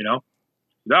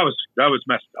 that was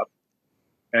messed up.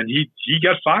 And he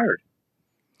got fired,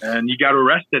 and he got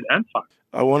arrested and fired.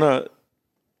 I want to,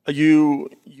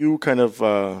 you kind of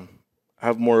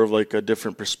have more of like a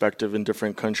different perspective in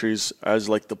different countries as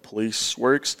like the police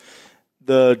works.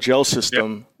 The jail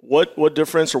system, yep. What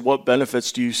difference or what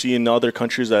benefits do you see in other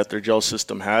countries that their jail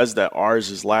system has that ours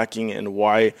is lacking, and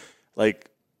why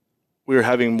we're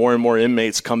having more and more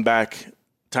inmates come back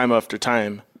time after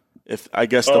time?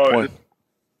 The point.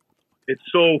 It's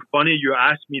so funny you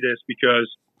asked me this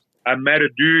because I met a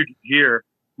dude here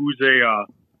who's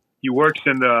he works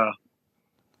in the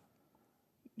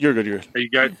You're good. You're good. Are you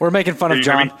guys? We're making fun of you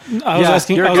hear John. me? I was Yeah,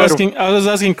 asking. you're I was good.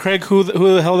 asking Craig who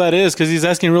the hell that is because he's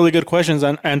asking really good questions,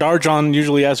 and our John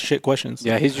usually asks shit questions.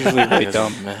 Yeah, he's usually really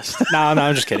dumb. Messed. No,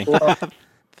 I'm just kidding.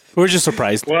 We're just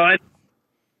surprised. Well,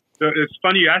 so it's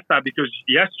funny you asked that because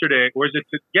yesterday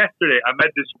I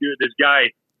met this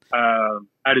guy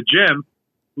at a gym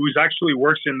who's actually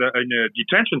works in a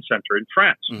detention center in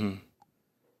France, Mm-hmm.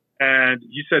 and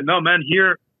he said, "No, man,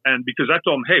 here." And because I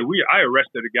told him, "Hey, I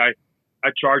arrested a guy. I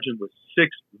charged him with 6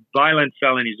 violent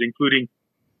felonies, including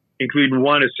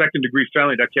one a second-degree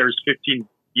felony that carries 15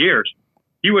 years."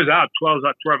 He was out 12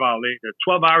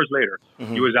 hours later.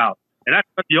 Mm-hmm. He was out, and that's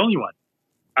not the only one.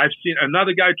 I've seen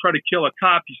another guy try to kill a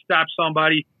cop. He stabbed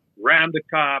somebody, rammed the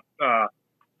cop,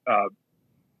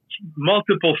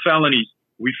 multiple felonies.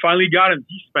 We finally got him.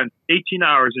 He spent 18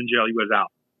 hours in jail. He was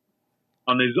out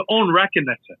on his own record,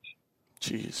 that's it.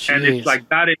 Jeez. And it's like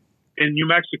that in New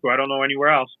Mexico. I don't know anywhere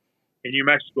else. In New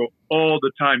Mexico, all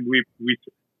the time,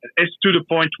 it's to the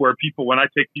point where people, when I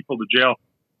take people to jail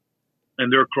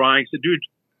and they're crying, say, "Dude,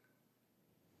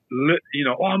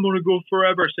 I'm going to go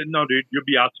forever." I said, "No, dude, you'll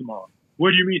be out tomorrow."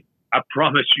 "What do you mean?" "I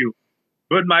promise you.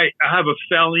 But I have a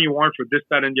felony warrant for this,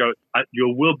 that, and the other.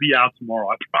 You will be out tomorrow.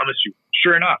 I promise you."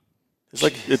 Sure enough. It's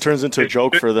like it turns into a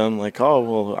joke for them. Like, oh,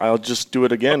 well, I'll just do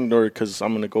it again, or because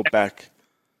I'm going to go back.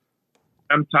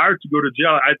 I'm tired to go to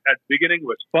jail. At the beginning, it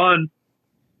was fun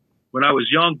when I was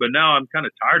young, but now I'm kind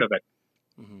of tired of it.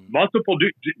 Mm-hmm. Multiple,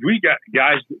 we got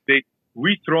guys,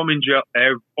 we throw them in jail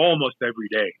almost every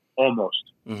day, almost.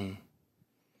 Mm-hmm.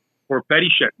 For petty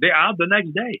shit. They're out the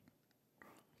next day.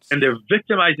 And they're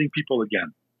victimizing people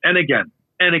again and again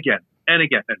and again and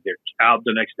again. And they're out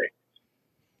the next day.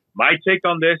 My take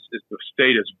on this is the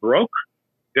state is broke.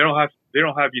 They don't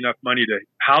have enough money to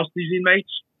house these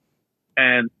inmates,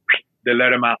 and they let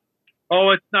them out.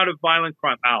 "Oh, it's not a violent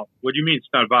crime." Out. What do you mean it's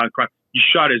not a violent crime? You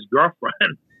shot his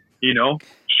girlfriend,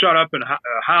 shut up in a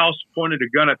house, pointed a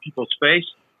gun at people's face,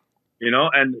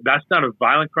 and that's not a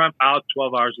violent crime. Out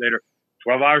 12 hours later.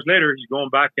 12 hours later, he's going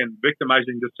back and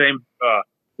victimizing the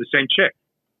same chick,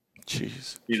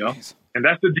 Jeez. Jeez. and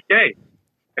that's the DA.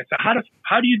 It's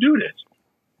how do you do this?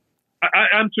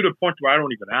 I'm to the point where I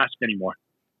don't even ask anymore.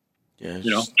 Yeah.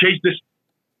 Case this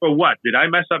for what? Did I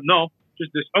mess up? No,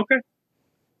 just this. Okay,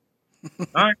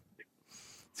 all right.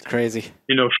 It's crazy.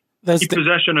 That's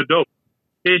Possession of dope.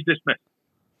 Case dismissed.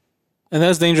 and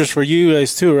that's dangerous for you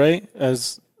guys too, right?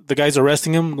 As the guys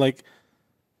arresting him, like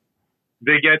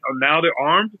Now they're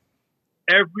armed.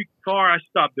 Every car I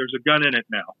stop, there's a gun in it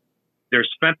now. There's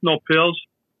fentanyl pills.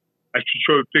 I should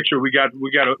show you a picture. We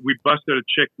busted a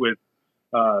chick with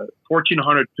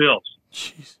 1,400 pills.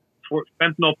 Jeez.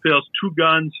 Fentanyl pills, 2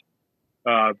 guns,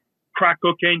 crack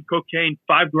cocaine,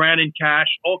 $5,000 in cash,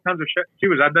 all kinds of shit. She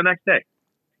was out the next day.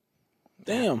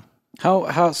 damn.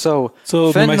 How so?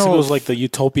 So New Mexico fentanyl- is like the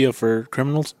utopia for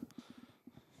criminals.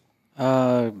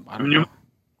 I don't know.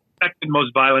 Second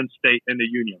most violent state in the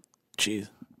union. Jeez.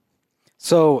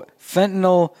 So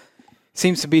fentanyl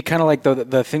seems to be kind of like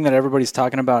the thing that everybody's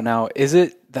talking about now. Is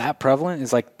it that prevalent?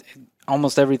 Is like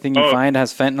almost everything you find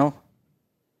has fentanyl?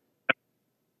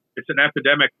 It's an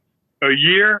epidemic. A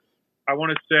year, I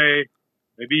want to say,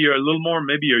 maybe a little more,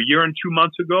 maybe a year and 2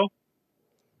 months ago,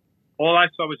 all I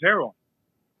saw was heroin.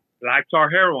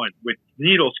 Lactar heroin with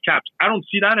needles, caps. I don't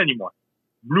see that anymore.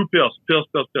 Blue pills.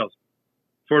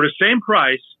 For the same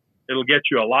price, it'll get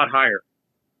you a lot higher.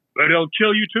 But it'll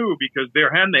kill you too because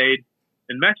they're handmade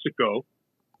in Mexico.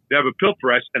 They have a pill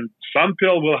press, and some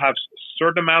pill will have a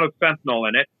certain amount of fentanyl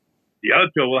in it. The other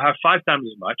pill will have 5 times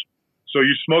as much. So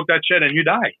you smoke that shit and you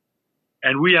die.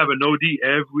 And we have an OD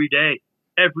every day.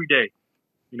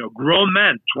 Grown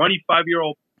men,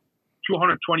 25-year-old,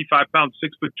 225 pounds,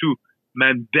 6'2"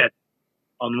 man dead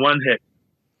on one hit.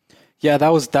 Yeah, that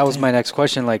was my next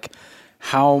question. Like,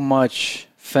 how much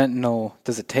fentanyl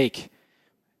does it take?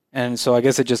 And so I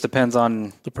guess it just depends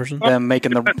on The person. them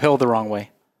making the pill the wrong way.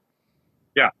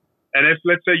 Yeah. And if,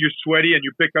 let's say, you're sweaty and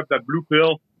you pick up that blue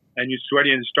pill and you're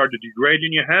sweaty and it starts to degrade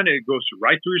in your hand, it goes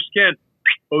right through your skin.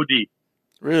 OD.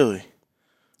 Really?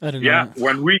 I didn't Yeah. know.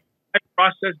 When we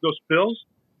processed those pills,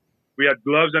 we had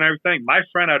gloves and everything. My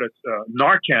friend had a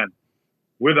Narcan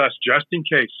with us just in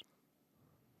case.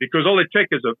 Because all it takes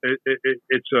is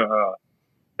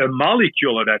a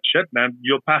molecule of that shit, man.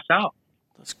 You'll pass out.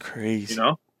 That's crazy.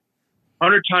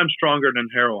 100 times stronger than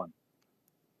heroin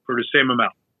for the same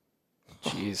amount.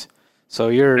 Jeez. So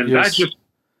you're that's just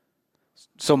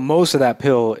so most of that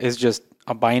pill is just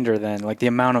a binder then. Like the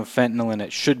amount of fentanyl in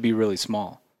it should be really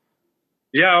small.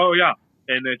 yeah, oh yeah.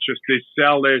 And it's just they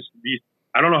sell these.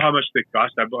 I don't know how much they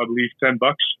cost. I believe $10.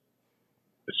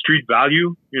 The street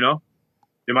value,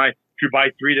 They might you buy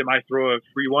 3, they might throw a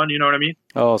free one. You know what I mean?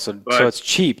 Oh, so it's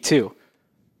cheap too.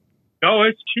 No,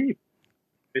 it's cheap.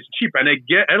 It's cheap, and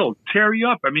it'll tear you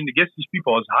up. I mean, it gets these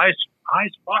people as high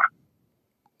as fuck.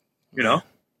 You know,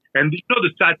 and you know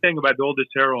the sad thing about all this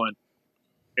heroin,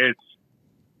 it's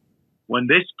when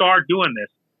they start doing this,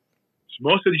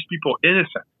 most of these people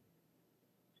innocent.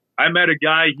 I met a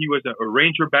guy. He was a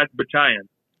Ranger battalion.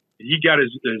 He got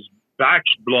his back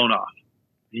blown off.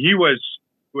 He was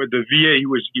with the VA. He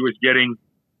was getting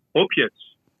opiates,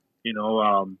 you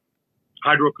know,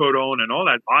 hydrocodone and all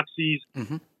that, oxys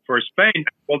for his pain.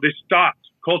 Well, they stopped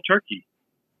cold turkey.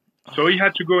 So he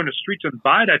had to go in the streets and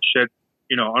buy that shit,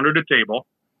 you know, under the table,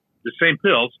 the same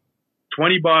pills,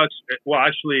 $20. Well,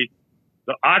 actually,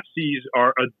 the oxys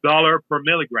are $1 per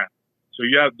milligram. So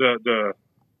you have the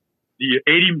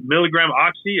 80 milligram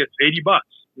oxy, it's $80.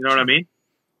 You know what I mean?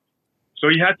 So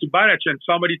he had to buy that shit, and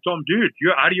somebody told him, dude,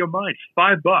 you're out of your mind.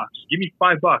 $5. Give me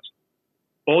 $5.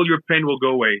 All your pain will go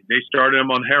away. They started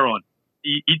him on heroin.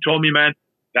 He told me, man,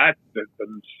 that the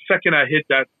second I hit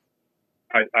that,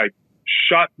 I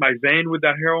shot my vein with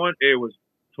that heroin. It was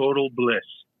total bliss.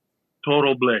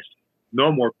 Total bliss.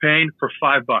 No more pain for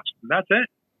 $5. And that's it.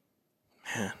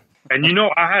 Man. And you know,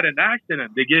 I had an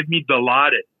accident. They gave me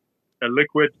Dilaudid, a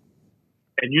liquid.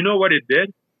 And you know what it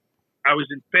did? I was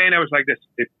in pain. I was like this.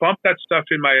 They pumped that stuff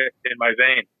in my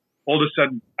vein. All of a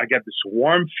sudden, I got this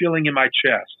warm feeling in my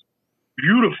chest.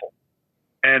 Beautiful.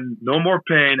 And no more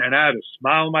pain. And I had a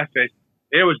smile on my face.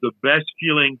 It was the best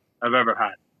feeling I've ever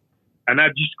had. And I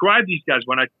described these guys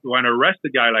when I arrest a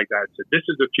guy like that. I said, this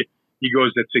is the feeling. He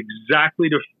goes, that's exactly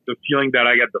the feeling that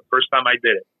I got the first time I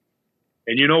did it.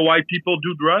 And you know why people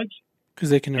do drugs?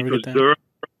 Because they can never get that. They're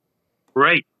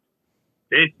great.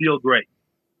 They feel great.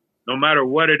 No matter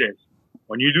what it is.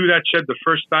 When you do that shit the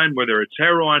first time, whether it's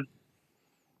heroin,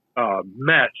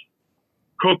 meth,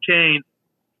 cocaine,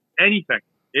 anything,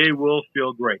 it will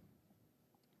feel great.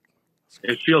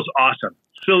 It feels awesome.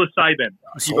 Psilocybin,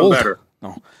 even better.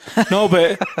 No,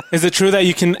 but is it true that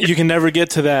you can never get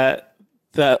to that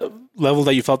level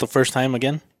that you felt the first time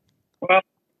again? Well,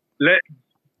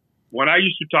 when I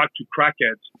used to talk to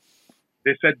crackheads,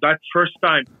 they said that first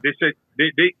time, they said,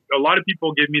 they a lot of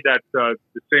people give me that the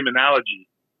same analogy.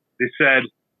 They said,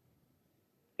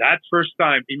 that first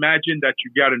time, imagine that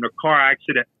you got in a car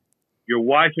accident, your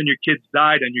wife and your kids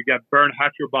died, and you got burned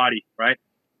half your body, right?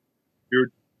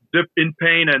 You're in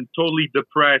pain and totally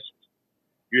depressed.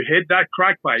 You hit that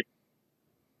crack pipe,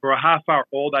 for a half hour,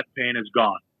 all that pain is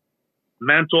gone,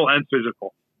 mental and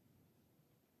physical.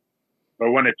 But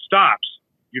when it stops,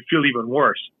 you feel even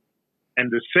worse.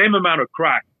 And the same amount of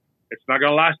crack, it's not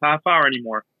going to last half hour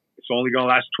anymore. It's only going to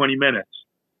last 20 minutes.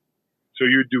 So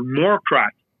you do more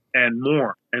crack and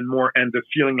more, and the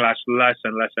feeling lasts less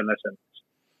and less and less and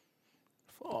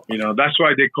less. You know, that's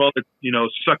why they call it, you know,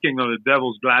 sucking on the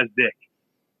devil's glass dick.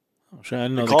 Oh, sure, I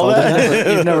didn't know they call called that?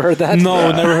 it. You've never heard that?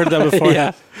 No, never heard that before.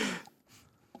 Yeah.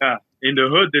 Yeah. In the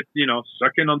hood, it's, you know,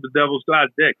 sucking on the devil's glass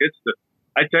dick.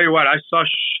 I tell you what, I saw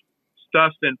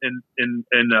stuff in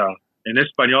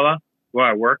Española where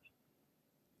I work.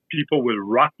 People with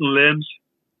rotten limbs,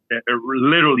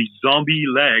 literally zombie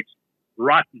legs,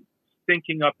 rotten,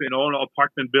 stinking up in an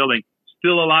apartment building,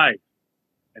 still alive,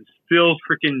 and still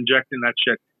freaking injecting that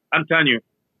shit. I'm telling you,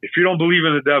 if you don't believe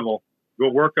in the devil, go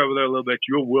work over there a little bit.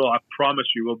 You will. I promise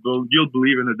you, you'll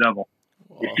believe in the devil.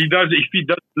 Wow. If he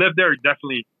does live there, he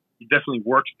definitely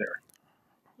works there.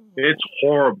 It's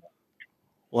horrible.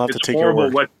 We'll have it's to take your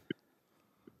word. What,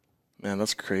 man,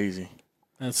 that's crazy.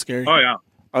 That's scary. oh yeah.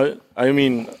 I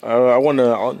mean, I want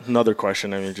another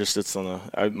question. I mean, just it's on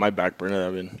my back burner that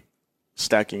I've been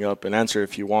stacking up, and answer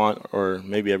if you want, or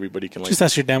maybe everybody can just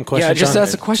ask your damn question. Yeah, just Sean.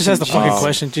 ask the question. Just ask the fucking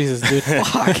question. Jesus,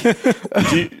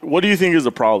 dude. What do you think is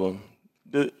the problem?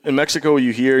 In Mexico,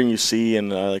 you hear and you see,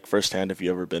 and like firsthand, if you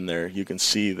ever been there, you can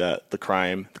see that the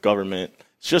crime, the government,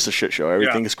 it's just a shit show.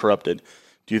 Everything is corrupted.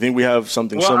 Do you think we have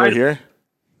something similar here?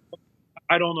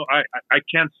 I don't know. I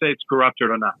can't say it's corrupted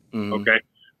or not. Mm-hmm. Okay.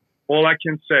 All I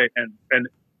can say, and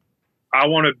I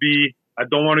don't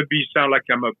want to sound like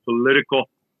I'm a political.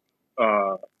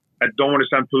 I don't want to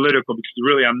sound political because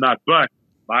really I'm not. But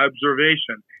my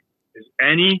observation is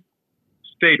any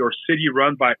state or city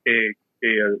run by a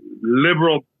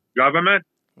liberal government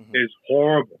is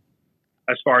horrible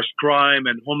as far as crime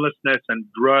and homelessness and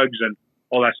drugs and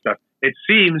all that stuff. It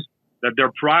seems that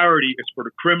their priority is for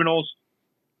the criminals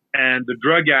and the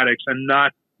drug addicts and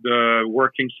not the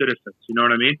working citizens. You know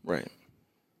what I mean? Right.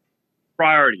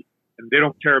 Priority. And they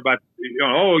don't care about,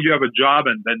 you have a job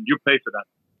and then you pay for that.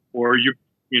 Or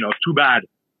too bad.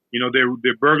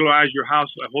 They burglarize your house,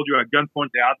 hold you at gunpoint,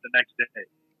 they're out the next day.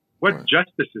 What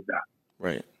justice is that?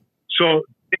 Right. So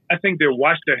I think they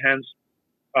wash their hands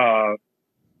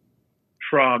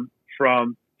from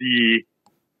the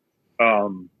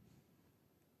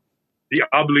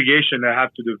obligation they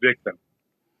have to the victim.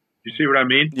 You see what I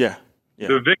mean? Yeah.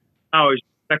 The victim now is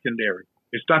secondary.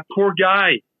 It's that poor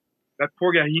guy. That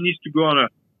poor guy. He needs to go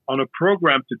on a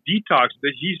program to detox.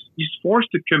 That he's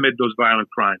forced to commit those violent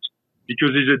crimes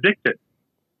because he's addicted.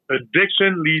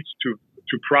 Addiction leads to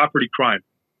property crime,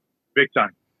 big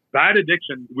time. Bad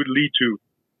addiction would lead to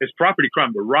it's property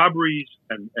crime, but robberies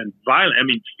and violence. I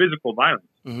mean, physical violence.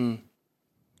 Mm-hmm.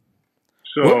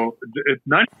 So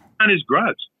 90% is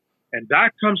drugs, and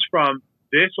that comes from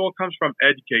this. All comes from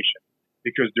education,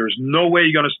 because there's no way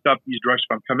you're going to stop these drugs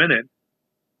from coming in,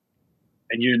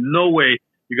 and there's no way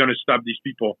you're going to stop these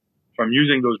people from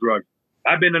using those drugs.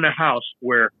 I've been in a house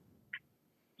where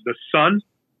the son,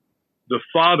 the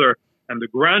father, and the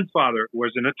grandfather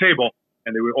was in a table,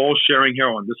 and they were all sharing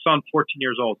heroin. The son, 14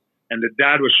 years old, and the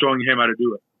dad was showing him how to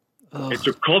do it. Ugh. It's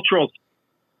a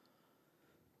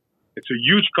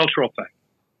huge cultural thing.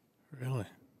 Really?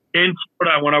 In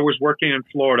Florida, when I was working in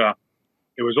Florida,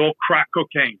 it was all crack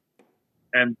cocaine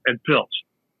and pills.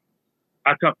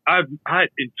 In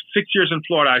 6 years in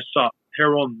Florida, I saw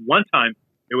heroin one time.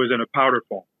 It was in a powder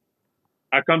form.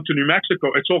 I come to New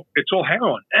Mexico. It's all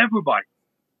heroin. Everybody.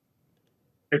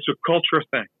 It's a culture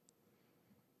thing.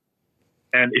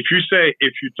 And if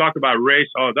you talk about race,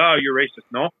 no, you're racist.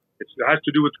 No, it has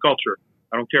to do with culture.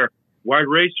 I don't care what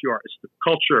race you are. It's the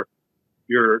culture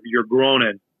you're grown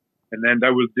in. And then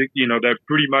that will, that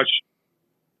pretty much,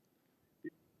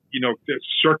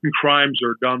 certain crimes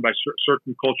are done by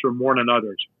certain culture more than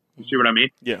others. You see what I mean?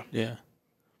 Yeah. Yeah.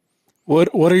 What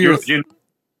are your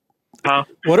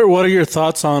what are your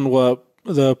thoughts on what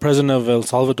the president of El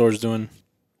Salvador is doing,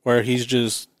 where he's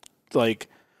just like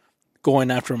going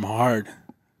after him hard?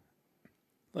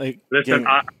 Like, listen,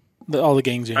 all the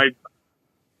gangs. Yeah.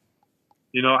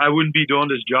 I wouldn't be doing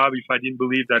this job if I didn't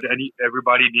believe that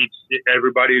everybody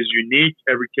is unique.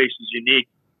 Every case is unique,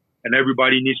 and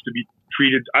everybody needs to be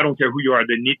treated. I don't care who you are.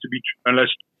 They need to be, unless,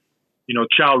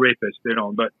 child rapists, they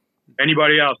don't. But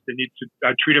anybody else, they need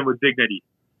to treat them with dignity,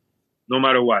 no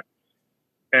matter what.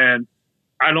 And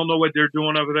I don't know what they're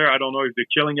doing over there. I don't know if they're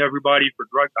killing everybody for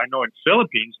drugs. I know in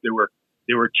Philippines they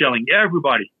were killing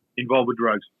everybody involved with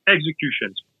drugs,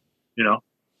 executions.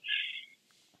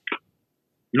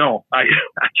 No, I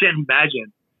can't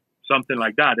imagine something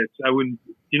like that. I wouldn't.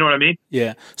 You know what I mean?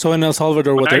 Yeah. So in El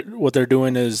Salvador, what they're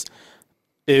doing is,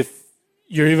 if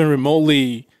you're even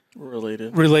remotely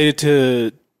related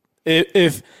to,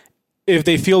 if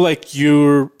they feel like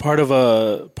you're part of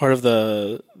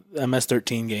the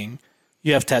MS-13 gang,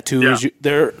 you have tattoos.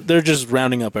 Yeah. They're just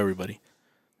rounding up everybody,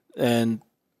 and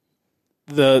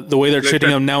the way they're treating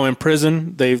them now in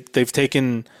prison, they've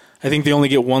taken. I think they only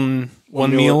get one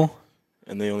meal.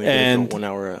 And they only get 1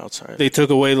 hour outside. They took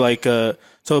away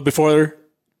so before,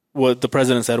 what the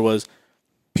president said was,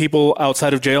 people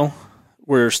outside of jail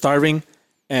were starving,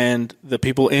 and the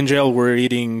people in jail were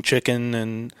eating chicken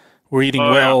and were eating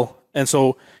well. Yeah. And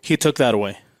so he took that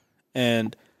away,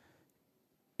 and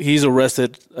he's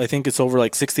arrested. I think it's over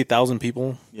 60,000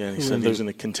 people. Yeah, and he said he was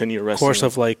going to continue arresting. Course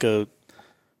of a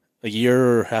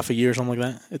year or half a year, something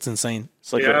like that. It's insane.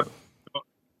 It's like the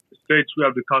States, we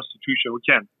have the Constitution. We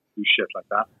can't do shit like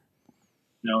that.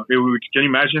 Can you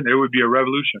imagine? It would be a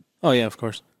revolution. Oh yeah, of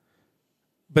course.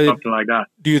 But something like that.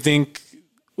 Do you think?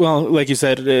 Well, like you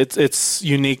said, it's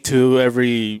unique to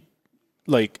every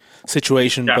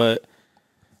situation. Yeah. But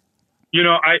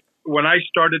when I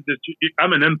started this,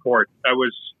 I'm an import. I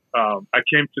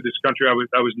came to this country. I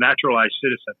was naturalized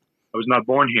citizen. I was not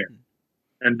born here,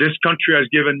 and this country has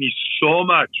given me so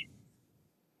much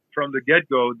from the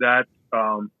get-go that.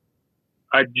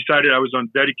 I decided I was going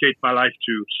to dedicate my life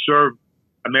to serve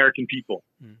American people.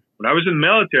 Mm. When I was in the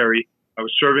military, I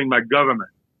was serving my government,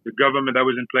 the government that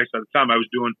was in place at the time. I was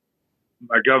doing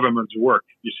my government's work.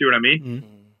 You see what I mean? Mm.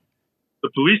 The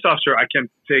police officer, I can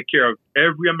take care of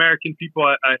every American people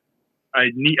I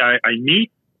meet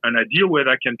and I deal with.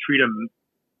 I can treat them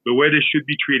the way they should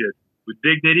be treated, with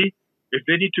dignity. If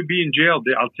they need to be in jail,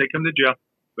 I'll take them to jail.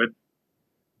 But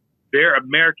they're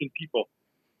American people.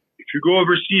 If you go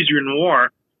overseas, you're in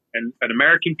war, and an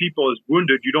American people is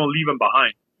wounded, you don't leave them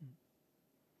behind.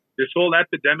 This whole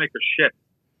epidemic of shit.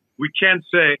 We can't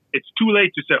say, it's too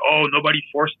late to say, oh, nobody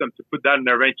forced them to put that in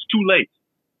their veins. It's too late.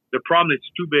 The problem is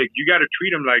too big. You got to treat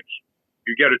them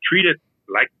it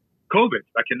like COVID,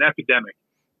 like an epidemic.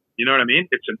 You know what I mean?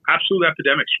 It's an absolute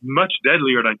epidemic. It's much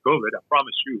deadlier than COVID, I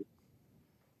promise you.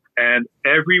 And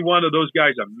every one of those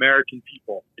guys are American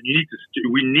people. And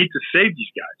we need to save these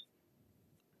guys.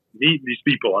 meet these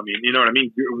people. I mean, you know what I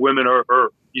mean? Women are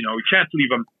you know, you can't leave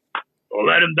them or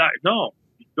let them die. No,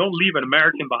 don't leave an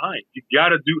American behind. You got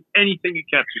to do anything you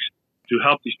can to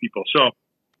help these people. So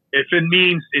if it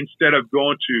means instead of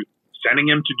going to sending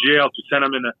him to jail, to send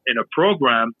him in a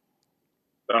program,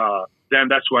 then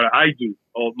that's what I do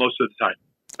most of the time,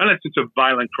 unless it's a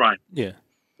violent crime. Yeah.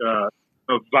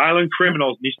 Violent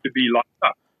criminals needs to be locked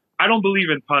up. I don't believe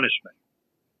in punishment.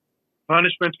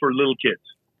 Punishment for little kids.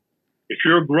 If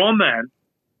you're a grown man,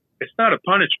 it's not a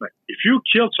punishment. If you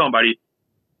killed somebody,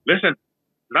 listen,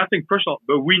 nothing personal,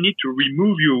 but we need to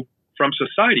remove you from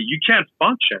society. You can't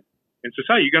function in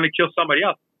society. You're going to kill somebody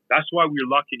else. That's why we're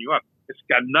locking you up. It's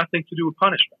got nothing to do with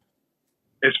punishment.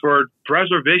 It's for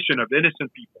preservation of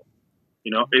innocent people.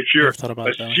 You know, if you're a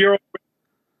serial,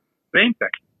 same thing.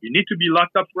 You need to be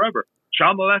locked up forever.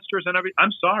 Child molesters and everything.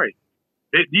 I'm sorry.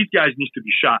 These guys need to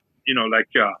be shot. You know, like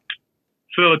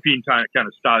Philippine kind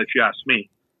of style. If you ask me,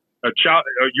 a child,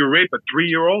 you rape a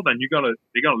 3-year-old and they're gonna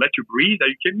let you breathe? Are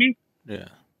you kidding me? Yeah.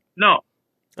 No.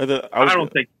 I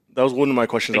don't think that was one of my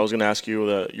questions. I was going to ask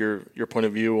you your point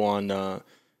of view on the.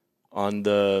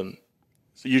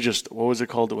 So you just, what was it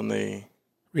called when they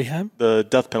rehab? The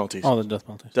death penalties. Oh, the death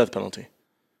penalties. Death penalty.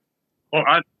 Well,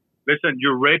 listen.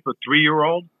 You rape a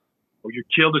 3-year-old, or you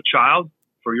killed a child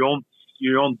for your own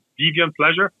deviant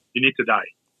pleasure. You need to die.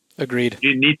 Agreed.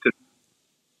 You need to.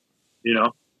 You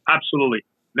know, absolutely.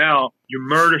 Now you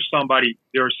murder somebody.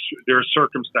 There are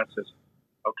circumstances.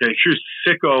 Okay, if you're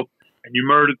sicko and you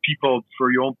murdered people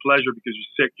for your own pleasure because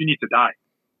you're sick, you need to die.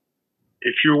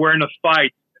 If you were in a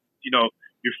fight, you know,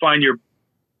 you find your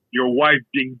wife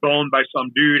being boned by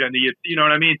some dude, and you know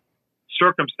what I mean?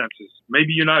 Circumstances.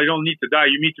 Maybe you don't need to die.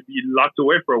 You need to be locked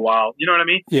away for a while. You know what I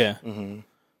mean? Yeah. Mm-hmm.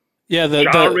 Yeah.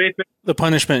 The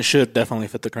punishment should definitely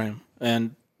fit the crime,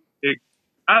 and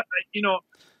you know,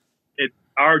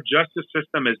 our justice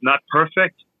system is not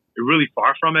perfect. It's really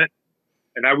far from it.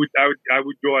 And I would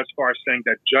go as far as saying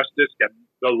that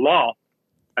the law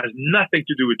has nothing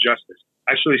to do with justice.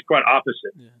 Actually, it's quite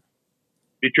opposite. Yeah.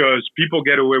 Because people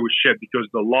get away with shit because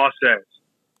the law says.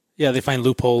 Yeah, they find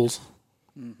loopholes.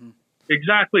 Mm-hmm.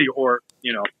 Exactly, or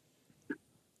you know,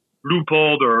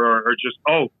 loopholed, or just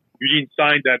you didn't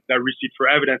sign that receipt for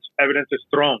evidence. Evidence is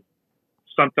thrown,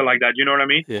 something like that. You know what I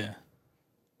mean? Yeah.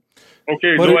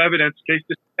 Okay, no evidence. Case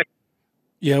dismissed.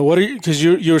 Yeah, because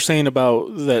you were saying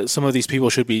about that some of these people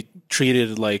should be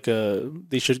treated like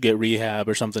they should get rehab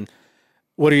or something.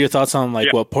 What are your thoughts on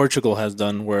what Portugal has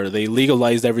done, where they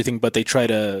legalized everything, but they try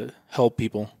to help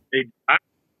people?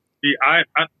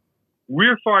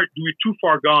 We're too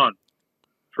far gone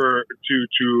to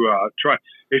try.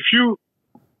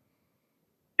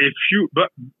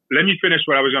 But let me finish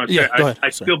what I was going to say. Go ahead.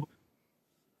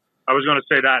 I was going to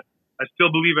say that I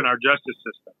still believe in our justice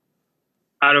system.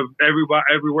 Out of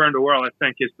everywhere in the world, I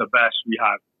think it's the best we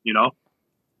have, you know?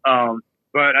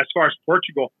 But as far as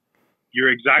Portugal, you're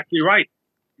exactly right.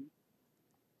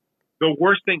 The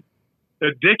worst thing,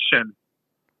 addiction,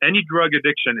 any drug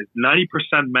addiction is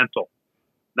 90% mental.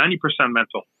 90%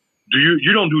 mental.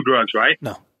 You don't do drugs, right?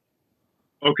 No.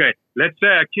 Okay. Let's say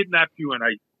I kidnap you and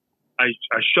I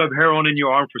shove heroin in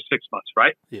your arm for 6 months,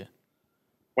 right? Yeah.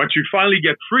 Once you finally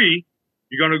get free,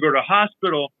 you're going to go to the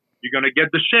hospital. You're going to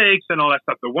get the shakes and all that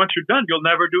stuff. But once you're done, you'll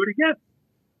never do it again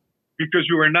because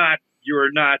you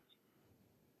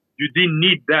didn't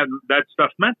need that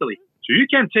stuff mentally. So you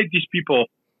can take these people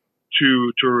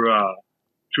to a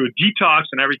detox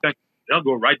and everything. They'll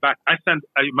go right back. I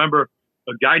remember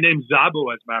a guy named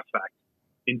Zabo, as a matter of fact,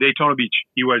 in Daytona Beach.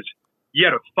 He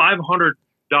had a $500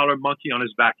 monkey on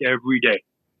his back every day,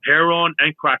 heroin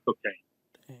and crack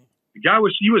cocaine. The guy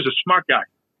was a smart guy.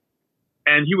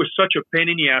 And he was such a pain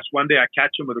in the ass. One day I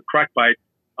catch him with a crack pipe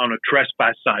on a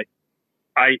trespass site.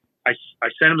 I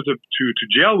send him to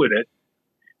jail with it.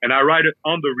 And I write it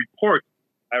on the report.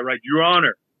 I write, Your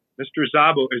Honor, Mr.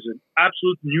 Zabo is an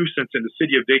absolute nuisance in the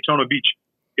city of Daytona Beach.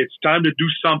 It's time to do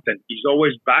something. He's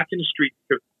always back in the street.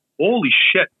 Holy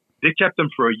shit. They kept him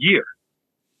for a year.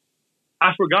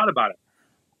 I forgot about it.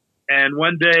 And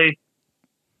one day,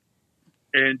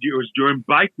 and it was during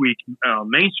Bike Week,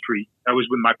 Main Street. I was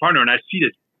with my partner, and I see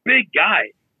this big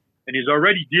guy, and he's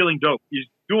already dealing dope. He's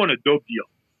doing a dope deal.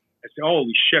 I said,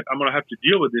 holy shit, I'm going to have to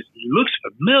deal with this. He looks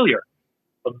familiar.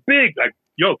 A big,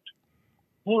 yoked.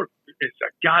 It's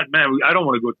like, God, man, I don't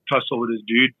want to go tussle with this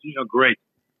dude. You know, great.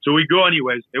 So we go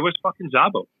anyways. It was fucking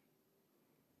Zabo.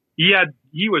 He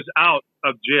was out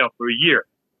of jail for a year.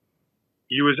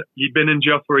 He'd been in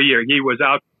jail for a year. He was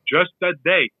out just that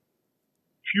day.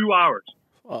 Few hours.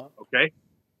 Okay.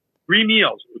 3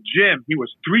 meals. Gym. He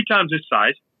was 3 times his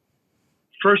size.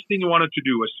 First thing he wanted to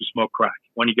do was to smoke crack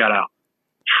when he got out.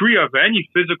 free of any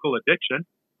physical addiction.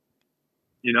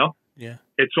 You know, Yeah.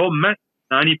 it's all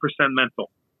 90% mental.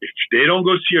 If they don't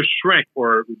go see a shrink,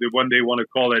 or the one they want to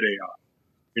call it a,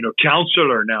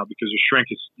 counselor now, because a shrink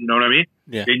is, you know what I mean?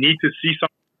 Yeah. They need to see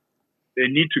something. They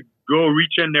need to go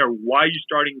reach in there. Why are you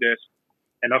starting this?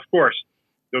 And of course,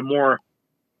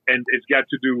 and it's got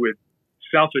to do with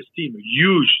self-esteem.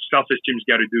 Huge self-esteem's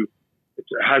got to do. It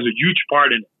has a huge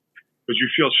part in it, because you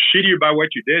feel shitty about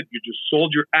what you did. You just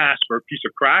sold your ass for a piece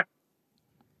of crack.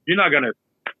 You're not gonna,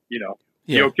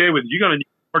 be okay with it. You're gonna need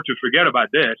more to forget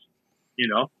about this.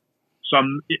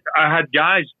 I had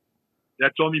guys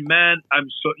that told me, man, I'm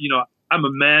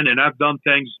a man and I've done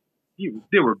things.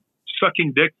 They were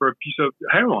sucking dick for a piece of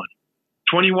heroin.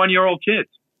 21-year-old kids,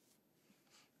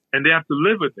 and they have to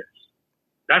live with this.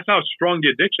 That's how strong the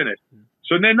addiction is.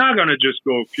 So they're not gonna just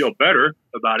go feel better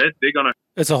about it. They're gonna.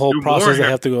 It's a whole process they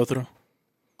have to go through.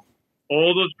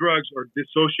 All those drugs are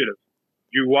dissociative.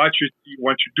 Once you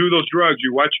do those drugs,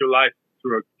 you watch your life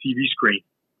through a TV screen.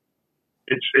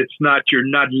 It's not, you're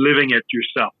not living it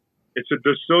yourself. It's a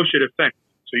dissociative thing.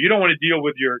 So you don't want to deal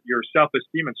with your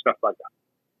self-esteem and stuff like that.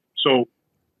 So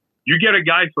you get a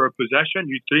guy for a possession,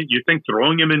 you think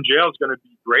throwing him in jail is going to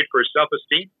be great for his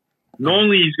self-esteem. Not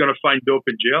only he's going to find dope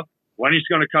in jail, when he's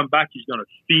going to come back, he's going to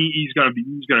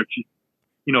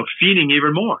feeding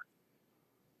even more.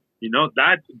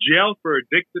 That jail for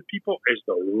addicted people is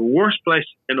the worst place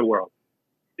in the world.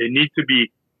 They need to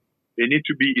be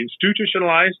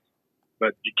institutionalized,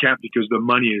 but you can't, because the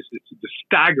money it's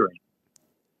staggering.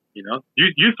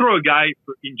 You throw a guy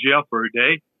in jail for a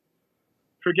day,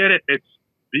 forget it.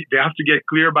 They have to get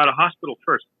clear about a hospital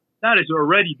first. That's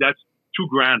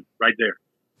 $2,000 right there.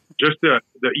 Just the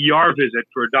ER visit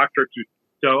for a doctor to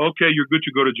tell, okay, you're good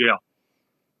to go to jail.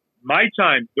 My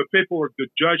time, the paperwork, the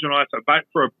judge and all that stuff,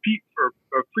 for a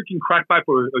freaking crack pipe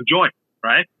or a joint,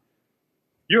 right?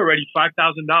 You're already $5,000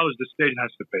 the state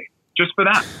has to pay just for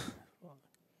that.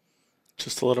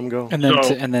 Just to let them go. And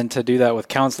then to do that with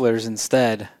counselors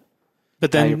instead.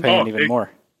 But then you're paying even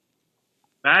more.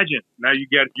 Imagine now you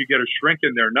get a shrink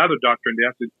in there, another doctor, and they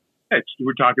have to.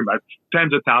 We're talking about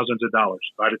tens of thousands of dollars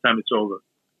by the time it's over.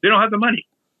 They don't have the money.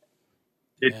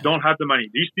 They don't have the money.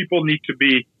 These people need to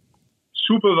be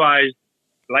supervised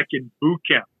like in boot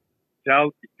camp.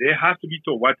 They have to be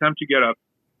told what time to get up,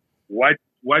 what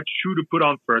shoe to put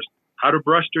on first, how to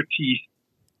brush their teeth.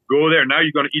 Go there. Now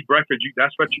you're going to eat breakfast.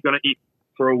 That's what you're going to eat.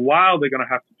 For a while, they're going to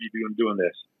have to be doing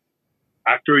this.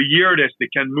 After a year of this, they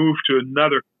can move to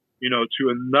another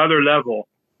level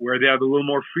where they have a little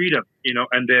more freedom,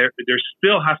 and they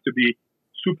still have to be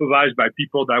supervised by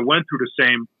people that went through the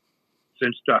same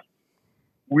stuff.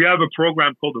 We have a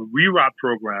program called the Reroute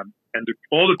program, and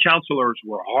all the counselors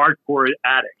were hardcore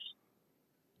addicts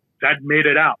that made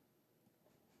it out.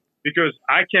 Because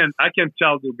I can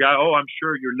tell the guy, oh, I'm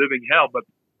sure you're living hell, but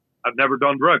I've never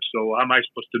done drugs, so how am I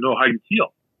supposed to know how you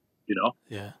feel?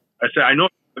 Yeah. I say, I know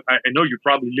you're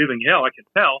probably living hell. I can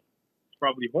tell it's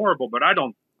probably horrible, but I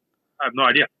have no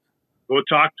idea. Go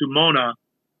talk to Mona,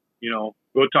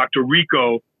 go talk to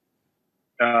Rico,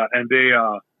 and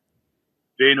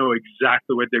they know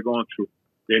exactly what they're going through.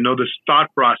 They know the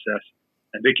thought process,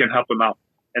 and they can help them out.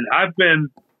 And I've been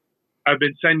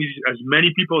sending as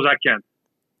many people as I can.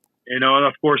 And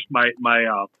of course my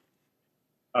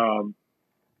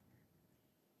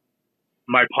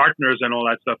partners and all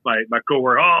that stuff, my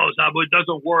coworker, Zabo, it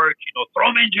doesn't work,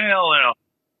 throw me in jail.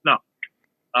 No,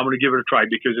 I'm going to give it a try,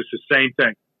 because it's the same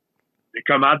thing. They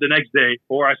come out the next day,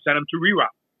 or I send them to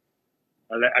Reroute.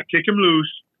 I kick them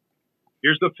loose.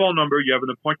 Here's the phone number. You have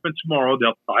an appointment tomorrow.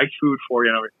 They'll buy food for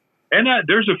you and everything. And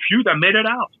there's a few that made it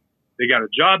out. They got a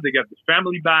job. They got the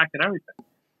family back and everything.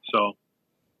 So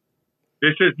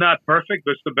this is not perfect,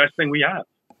 but it's the best thing we have.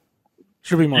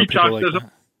 Should be more people like that.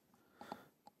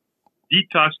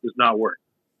 Detox does not work.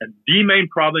 And the main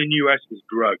problem in the U.S. is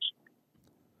drugs,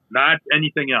 not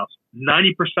anything else.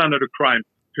 90% of the crime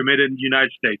committed in the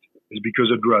United States is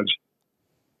because of drugs.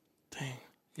 Dang.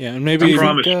 Yeah, and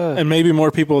maybe more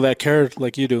people that care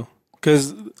like you do,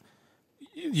 because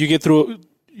you get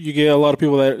a lot of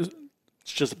people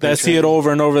that see it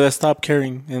over and over, that stop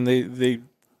caring, and they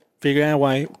figure out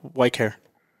why care.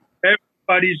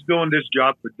 Everybody's doing this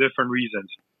job for different reasons.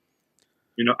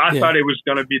 I thought it was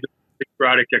going to be the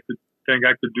patriotic thing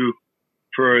I could do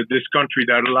for this country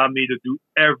that allowed me to do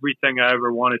everything I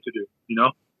ever wanted to do.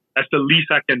 That's the least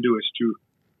I can do, is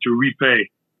to repay.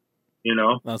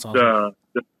 That's awesome.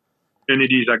 The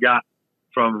opportunities I got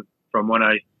from when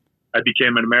I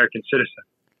became an American citizen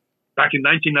back in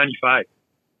 1995.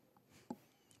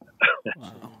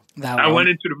 Wow. I went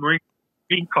into the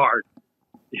Marine card.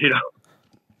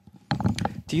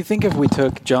 Do you think if we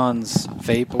took John's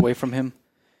vape away from him,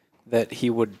 that he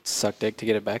would suck dick to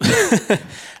get it back?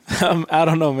 I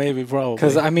don't know, maybe, probably.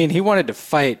 Because, I mean, he wanted to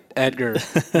fight Edgar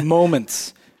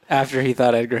moments after he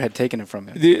thought Edgar had taken it from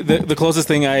him. The closest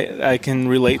thing I can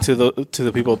relate to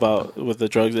the people about with the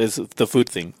drugs is the food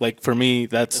thing. Like, for me,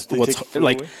 that's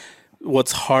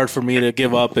what's hard for me to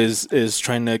give up is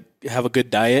trying to have a good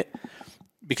diet,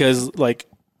 because like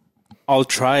I'll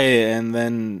try it and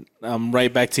then I'm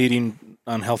right back to eating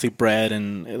unhealthy bread,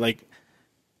 and like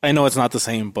I know it's not the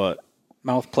same, but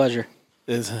Mouth pleasure.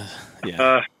 is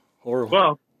Horrible.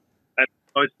 Well,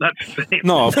 it's not the same.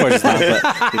 no, of course it's not.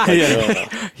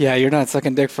 But, Yeah, you're not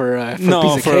sucking dick for a piece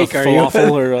no, of for cake, a are you?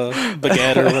 falafel or a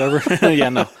baguette or whatever. Yeah,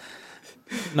 no,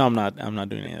 I'm not. I'm not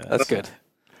doing any of that. That's good.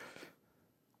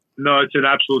 No, it's an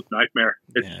absolute nightmare.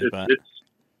 It's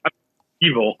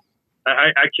evil.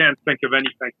 I can't think of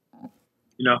anything.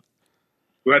 You know,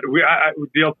 we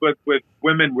dealt with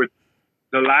women with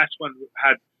the last one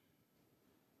had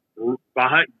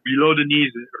below the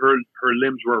knees. Her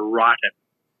limbs were rotten,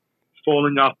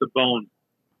 falling off the bone,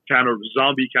 kind of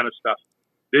zombie kind of stuff.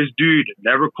 This dude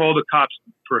never called the cops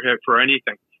for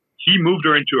anything. He moved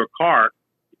her into a car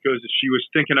because she was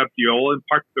stinking up the old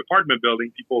apartment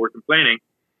building. People were complaining.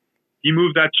 He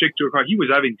moved that chick to a car. He was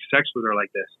having sex with her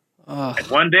like this. And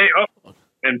one day,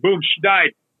 and boom, she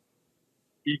died.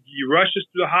 He rushes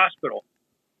to the hospital.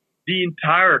 The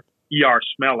entire ER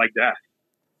smelled like death.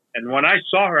 And when I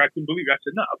saw her, I couldn't believe it. I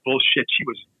said, "No, bullshit.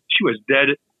 She was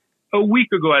dead a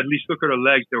week ago. At least look at her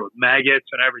legs. There were maggots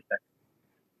and everything.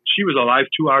 She was alive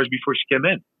 2 hours before she came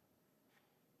in.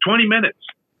 20 minutes.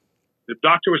 The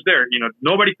doctor was there. You know,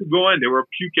 nobody could go in. They were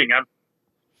puking.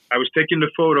 I was taking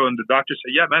the photo, and the doctor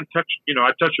said, "Yeah, man,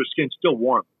 I touched her skin, still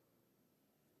warm."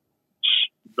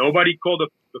 Nobody called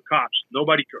the cops.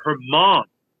 Her mom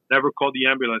never called the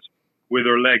ambulance with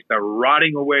her legs that were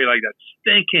rotting away like that,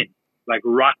 stinking like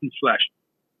rotten flesh.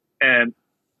 And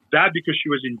that because she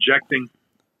was injecting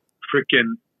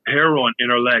freaking heroin in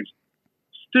her legs.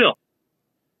 Still.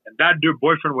 And that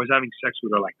boyfriend was having sex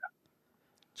with her like that.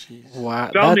 Jeez. Wow.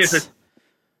 Tell me if it's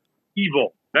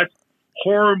evil. That's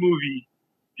horror movie,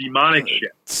 demonic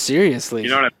shit. Seriously. You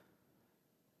know what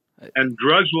I mean? And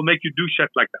drugs will make you do shit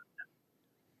like that.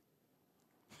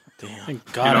 Damn.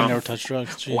 Thank God I never touched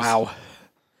drugs. Jeez. Wow.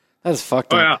 That's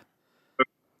fucked Oh, up. yeah. But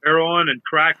heroin and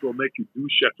crack will make you do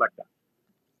shit like that.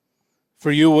 For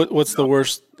you, what's the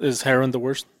worst? Is heroin the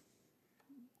worst?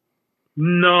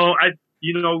 No,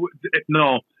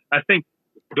 no. I think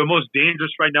the most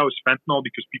dangerous right now is fentanyl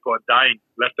because people are dying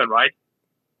left and right.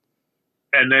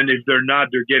 And then if they're not,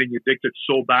 they're getting addicted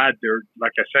so bad. They're,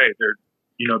 like I say,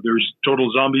 there's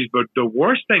total zombies. But the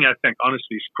worst thing I think,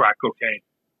 honestly, is crack cocaine,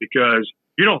 because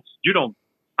you don't.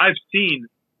 I've seen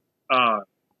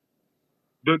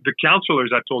the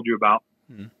counselors I told you about.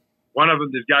 Mm-hmm. One of them,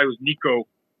 this guy was Nico.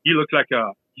 He looked like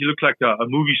a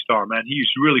movie star, man. He's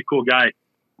a really cool guy.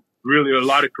 Really a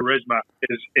lot of charisma.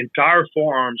 His entire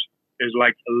forearms is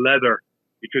like leather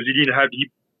because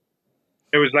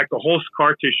it was like a whole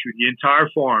scar tissue, the entire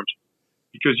forearms,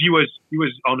 because he was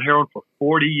on heroin for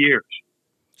 40 years.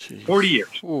 Jeez. 40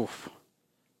 years. Oof.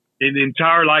 In the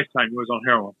entire lifetime, he was on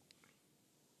heroin.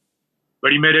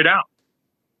 But he made it out.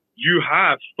 You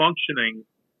have functioning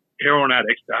heroin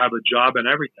addicts that have a job and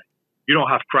everything. You don't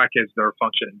have crackheads that are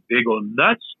functioning. They go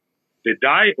nuts, they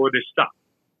die, or they stop.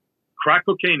 Crack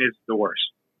cocaine is the worst.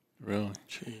 Really?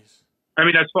 Jeez. I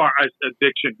mean, as far as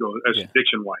addiction goes,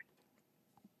 addiction-wise.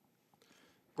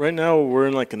 Right now, we're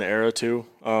in like an era too.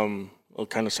 I'll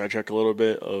kind of sidetrack a little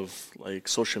bit of like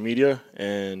social media,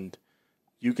 and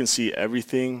you can see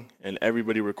everything, and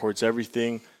everybody records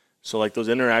everything. So like those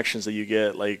interactions that you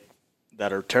get, like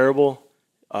that are terrible,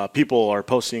 people are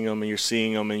posting them, and you're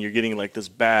seeing them, and you're getting like this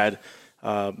bad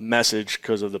message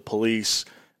because of the police.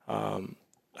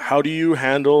 How do you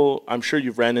handle? I'm sure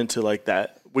you've ran into like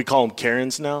that. We call them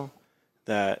Karens now,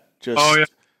 that just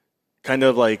kind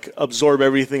of like absorb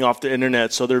everything off the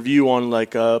internet. So their view on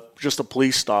like just a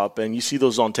police stop, and you see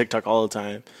those on TikTok all the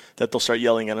time, that they'll start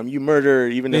yelling at them, "You murder!"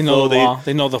 Even They if know the law.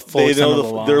 They know the full extent of the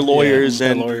law. They're lawyers,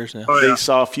 and yeah. they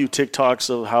saw a few TikToks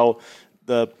of how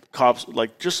the cops,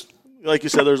 like just like you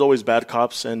said, there's always bad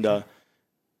cops, and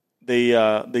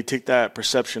they take that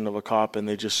perception of a cop and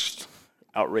they just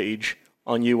outrage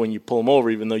on you when you pull them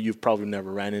over, even though you've probably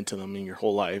never ran into them in your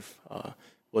whole life.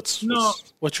 What's your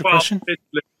question?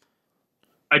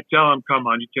 I tell them, come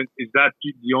on, is that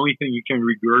the only thing you can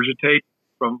regurgitate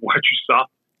from what you saw?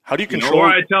 How do you control?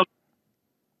 I tell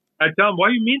them, why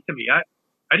are you mean to me?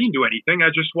 I didn't do anything. I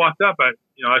just walked up. I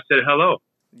said hello.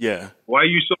 Yeah. Why are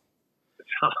you so?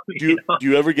 Do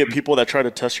you ever get people that try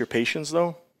to test your patience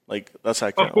though? Like that's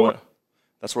like Of course.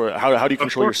 that's where how do you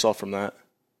control course. yourself from that?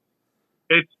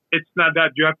 It's not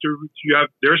that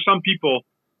there are some people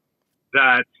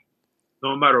that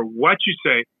no matter what you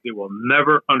say, they will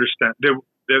never understand.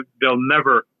 They'll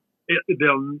never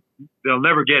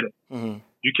get it. Mm-hmm.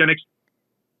 You can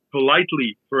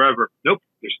politely forever. Nope,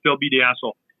 they still be the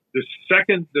asshole. The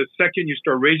second you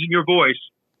start raising your voice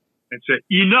and say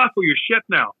enough of your shit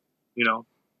now, you know,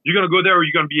 you're gonna go there or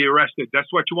you're gonna be arrested.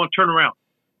 That's what you want. Turn around.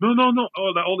 No.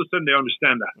 All of a sudden they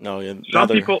understand that. No, yeah. Some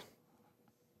people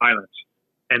violence,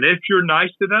 and if you're nice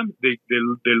to them, they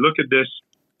look at this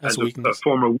That's as a weakness.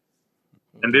 form of,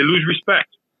 and they lose respect.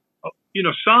 You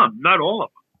know, some, not all of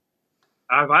them.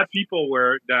 I've had people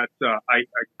where that I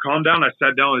calmed down, I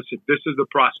sat down and said, this is the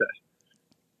process.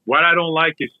 What I don't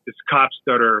like is cops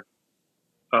that are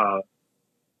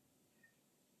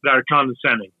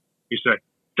condescending. You say,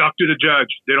 talk to the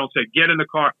judge. They don't say, get in the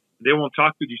car. They won't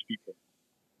talk to these people.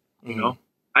 You know,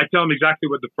 I tell them exactly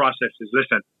what the process is.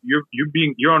 Listen, you're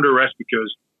under arrest because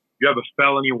you have a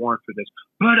felony warrant for this.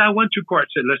 But I went to court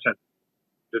and said, listen,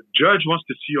 the judge wants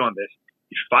to see you on this.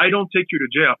 If I don't take you to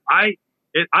jail, I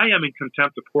am in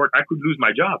contempt of court. I could lose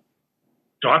my job.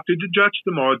 Talk to the judge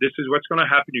tomorrow. This is what's going to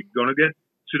happen. You're going to get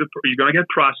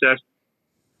processed.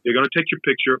 They're going to take your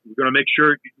picture. We're going to make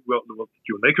sure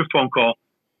you'll make a phone call.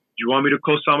 Do you want me to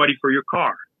call somebody for your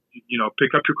car? You know,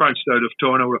 pick up your car instead of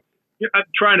towing over. I'm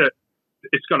trying to.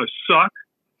 It's going to suck.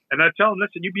 And I tell them,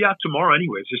 listen, you'll be out tomorrow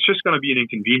anyways. It's just going to be an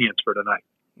inconvenience for the night.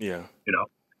 Yeah. You know,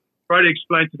 try to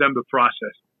explain to them the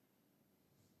process.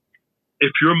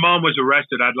 If your mom was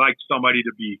arrested, I'd like somebody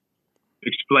to be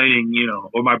explaining, you know,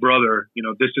 or my brother, you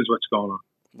know, this is what's going on.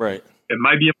 Right. It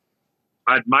might be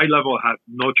at my level, I have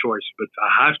no choice, but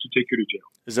I have to take you to jail.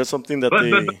 Is that something that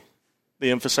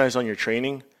they emphasize on your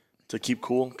training to keep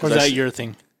cool? Or is that your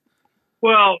thing?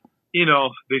 Well, you know,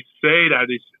 they say that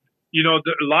it's, you know,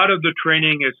 a lot of the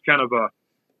training is kind of a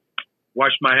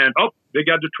wash my hand. Oh, they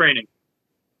got the training.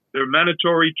 They're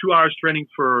mandatory 2 hours training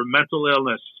for mental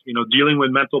illness, you know, dealing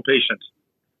with mental patients.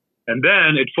 And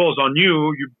then it falls on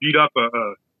you. You beat up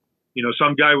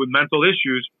some guy with mental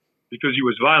issues because he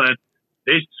was violent.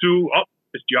 They sue. Oh,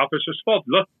 it's the officer's fault.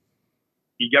 Look,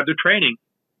 he got the training.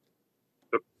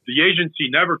 The agency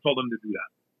never told him to do that.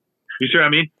 You see what I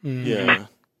mean? Mm. Yeah.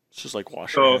 It's just like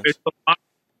washing So hands. it's a lot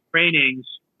of trainings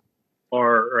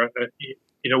are,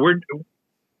 you know,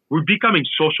 we're becoming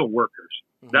social workers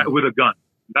that with a gun.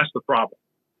 That's the problem,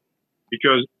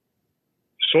 because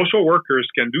social workers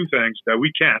can do things that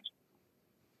we can't.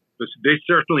 They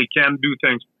certainly can do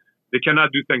things. They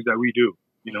cannot do things that we do,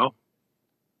 you know.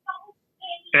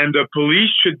 And the police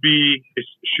should be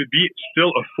still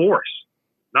a force,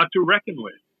 not to reckon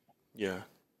with. Yeah.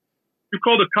 You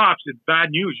call the cops, it's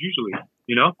bad news usually,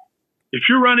 you know. If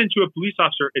you run into a police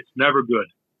officer, it's never good,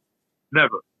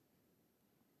 never,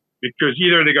 because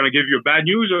either they're going to give you bad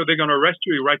news or they're going to arrest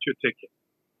you or write you a ticket.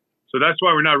 So that's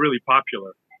why we're not really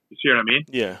popular. You see what I mean?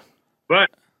 Yeah. But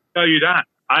I'll tell you that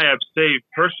I have saved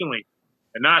personally,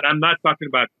 and I'm not talking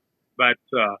about, but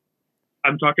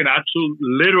I'm talking absolutely,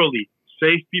 literally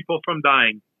save people from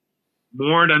dying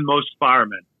more than most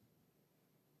firemen.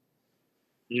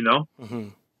 You know,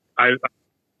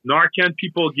 Narcan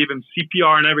people give them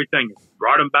CPR and everything,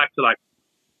 brought them back to life.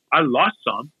 I lost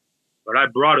some, but I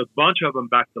brought a bunch of them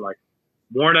back to life,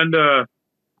 more than the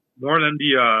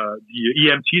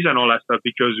EMTs and all that stuff,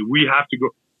 because we have to go.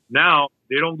 Now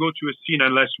they don't go to a scene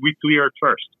unless we clear it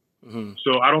first. Mm-hmm.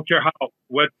 So I don't care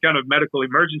what kind of medical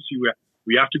emergency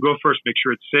we have to go first, make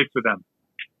sure it's safe for them,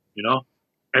 you know.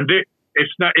 And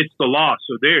it's the law.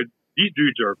 So these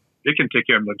dudes they can take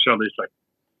care of themselves. It's like,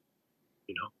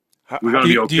 you know, we're gonna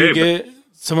be okay. Do you get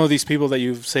some of these people that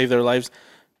you've saved their lives?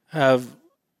 Have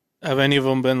any of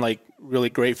them been like really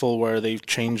grateful where they've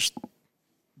changed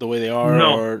the way they are?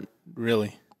 No. Or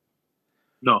really?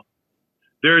 No.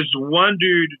 There's one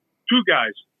dude, two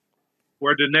guys,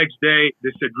 where the next day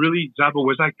they said, really, Zabo,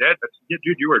 was I dead? I said, yeah,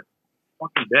 dude, you were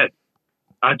fucking dead.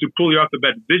 I had to pull you off the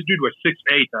bed. This dude was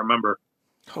 6'8", I remember.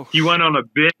 Oh, He went on a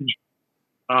binge.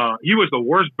 He was the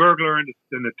worst burglar in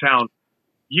the town.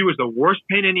 He was the worst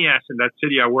pain in the ass in that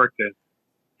city I worked in.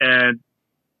 And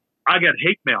I got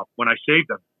hate mail when I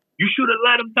saved him. You should have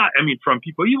let him die. I mean, from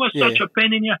people, he was such a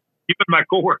pain in the ass. Even my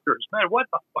coworkers, man, what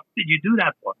the fuck did you do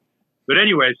that for? But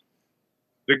anyways,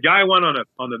 the guy went on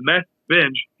the meth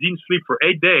binge, didn't sleep for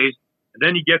 8 days, and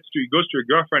then he goes to a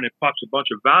girlfriend and pops a bunch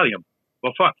of Valium.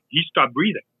 Well, fuck, he stopped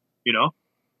breathing, you know?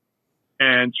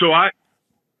 And so I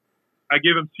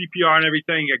give him CPR and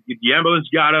everything. The ambulance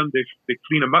got him. They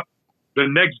clean him up. The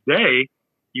next day,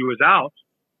 he was out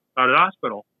of the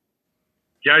hospital.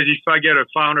 Guys, if I get a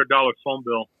 $500 phone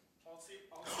bill,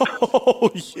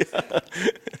 Oh yeah.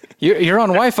 You're on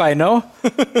Wi-Fi, no?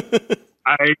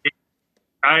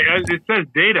 It says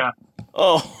data.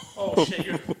 Oh.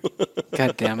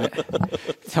 God damn it!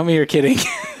 Tell me you're kidding.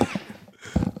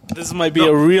 This might be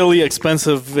a really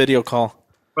expensive video call.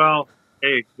 Well,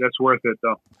 hey, that's worth it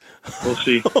though. We'll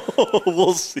see.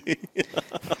 We'll see.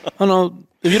 Oh no!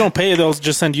 If you don't pay, they'll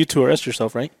just send you to arrest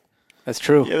yourself, right? That's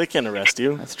true. Yeah, they can't arrest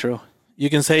you. That's true. You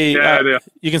can say Yeah.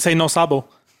 you can say no sabo.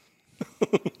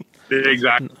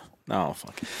 Exactly. No,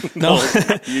 fuck. No,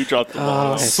 You dropped the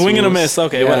ball. swing and a miss.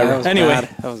 Okay, Yeah, that whatever. was Anyway, bad.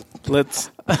 That was-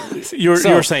 let's. You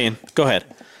So- were saying. Go ahead.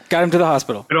 got him to the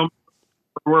hospital. Where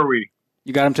were we?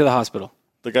 You got him to the hospital.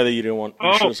 The guy that you didn't want, you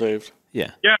Oh. should have saved.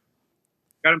 Yeah.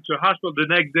 Got him to the hospital. The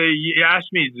next day, he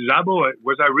asked me, Zabo,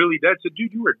 was I really dead? I said,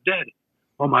 dude, you were dead.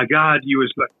 Oh my God. He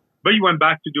was like, but he went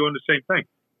back to doing the same thing.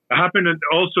 It happened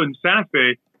also in Santa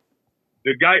Fe.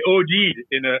 The guy OD'd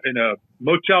in a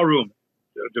motel room.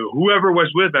 Whoever was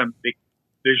with him, they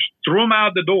threw him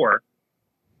out the door.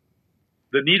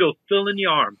 The needle still in the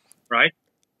arm, right?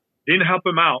 Didn't help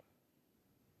him out.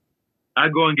 I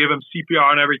go and give him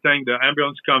CPR and everything. The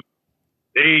ambulance comes.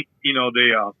 They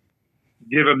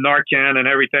give him Narcan and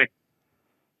everything.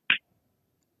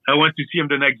 I went to see him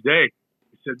the next day.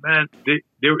 He said, man, they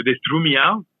threw me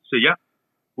out. I said, yeah,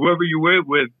 whoever you were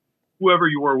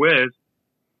with,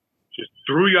 just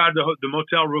threw you out of the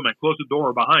motel room and closed the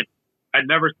door behind. I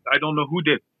don't know who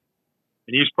did.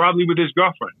 And he's probably with his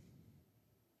girlfriend.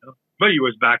 But he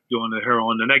was back doing the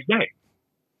heroin the next day.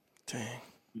 Dang.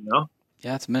 You know?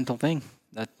 Yeah, it's a mental thing.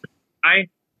 That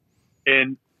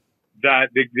And that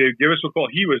they give us a call.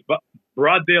 He was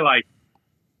broad daylight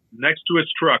next to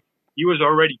his truck. He was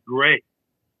already gray.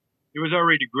 Put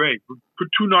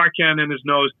 2 Narcan in his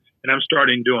nose, and I'm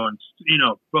starting doing,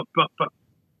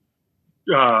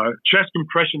 chest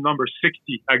compression number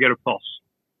 60. I get a pulse.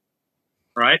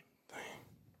 Right?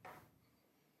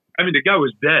 I mean, the guy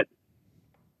was dead.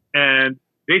 And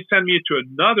they sent me to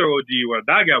another OD where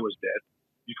that guy was dead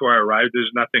before I arrived.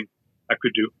 There's nothing I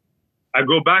could do. I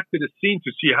go back to the scene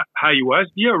to see how he was.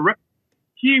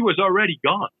 He was already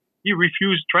gone. He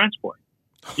refused transport.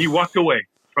 He walked away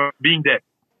from being dead.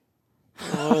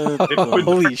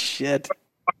 holy shit!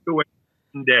 Walked away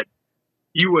from dead.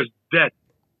 He was dead.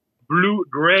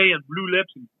 Gray and blue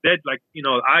lips and dead,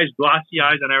 eyes, glossy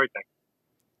eyes and everything.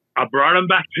 I brought him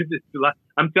back to this.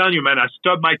 I'm telling you, man, I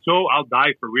stubbed my toe, I'll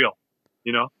die for real.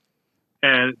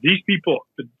 And these people,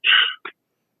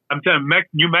 I'm telling you,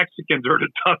 New Mexicans are the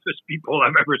toughest people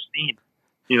I've ever seen.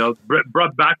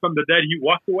 Brought back from the dead, he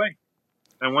walked away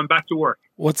and went back to work.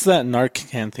 What's that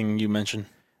Narcan thing you mentioned?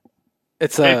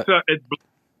 It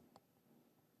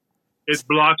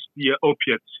blocks the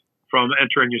opiates from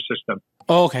entering your system.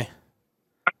 Oh, okay.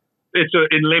 It's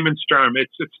in layman's term, it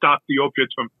stops the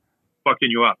opiates from fucking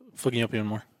you up. Fucking up even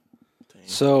more.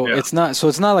 So Yeah. it's not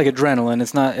like adrenaline.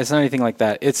 It's not anything like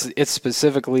that. It's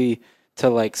specifically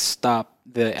to stop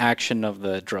the action of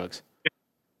the drugs.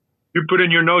 You put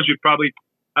in your nose, you probably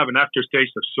have an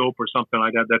aftertaste of soap or something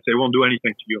like that. It won't do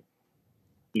anything to you.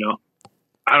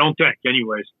 I don't think.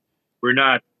 Anyways, we're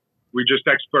just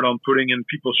expert on putting in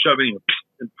people shoving you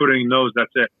and putting in nose.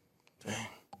 That's it.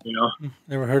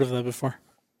 Never heard of that before.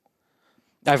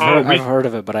 I've heard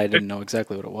of it, but I didn't know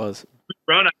exactly what it was.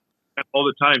 Around all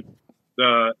the time.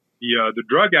 The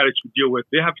drug addicts we deal with,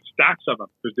 they have stacks of them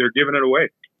because they're giving it away,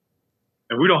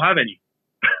 and we don't have any.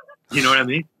 You know what I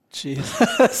mean? Jeez.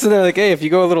 So they're like, hey, if you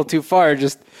go a little too far,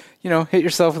 just hit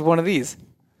yourself with one of these.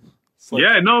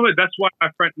 Yeah, no, but that's why my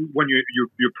friend, when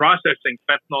you're processing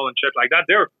fentanyl and shit like that,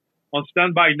 they're on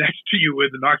standby next to you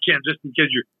with the Narcan just in case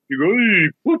you go, "Ee,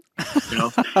 whoop,"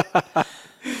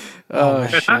 Oh, It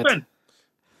shit. happened.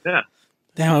 Yeah.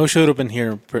 Damn, I wish I would have been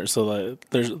here. So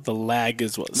the lag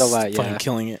is what's lag, fucking yeah.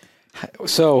 killing it.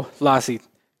 So, Lassie,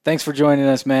 thanks for joining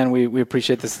us, man. We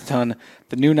appreciate this a ton.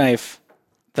 The new knife,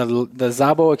 the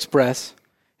Zabo Express,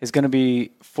 is going to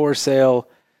be for sale.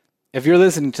 If you're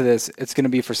listening to this, it's going to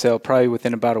be for sale probably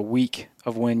within about a week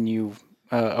of when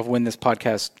this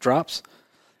podcast drops.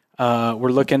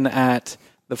 We're looking at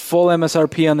the full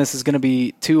MSRP on this is going to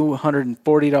be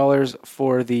 $240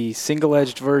 for the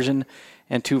single-edged version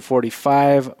and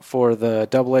 $245 for the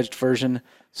double-edged version.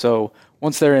 So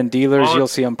once they're in dealers, you'll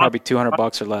see them probably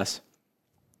 $200 or less.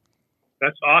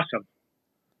 That's awesome.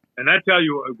 And I tell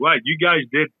you what, you guys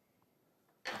did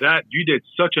that. You did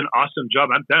such an awesome job.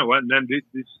 I'm telling you what, and then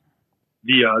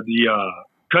the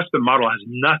custom model has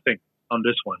nothing on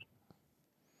this one.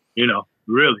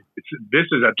 Really, this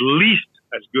is at least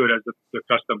as good as the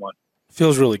custom one.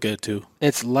 Feels really good too.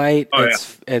 It's light. Oh,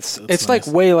 it's That's like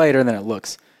nice. way lighter than it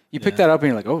looks. You pick Yeah. that up and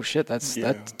you're like, oh shit,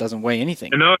 that doesn't weigh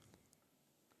anything.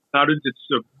 Nowadays,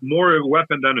 it's more a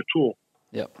weapon than a tool.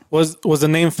 Yep. Was the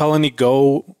name felony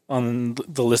go on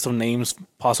the list of names,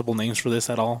 possible names for this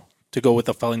at all? To go with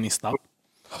the felony stop?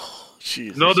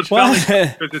 Jesus. No, the What?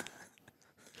 felony, because it's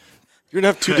You're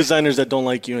going to have two designers that don't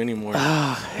like you anymore.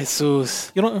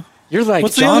 Jesus. You know, You're like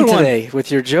What's the John other one? today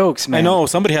with your jokes, man. I know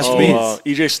somebody has to be.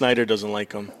 EJ Snyder doesn't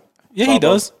like him. Yeah, he Pablo.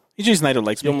 does. EJ Snyder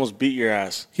likes He me. almost beat your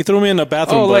ass. He threw me in the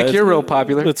bathroom. Oh, but like you're real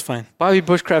popular. It's fine. Bobby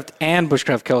Bushcraft and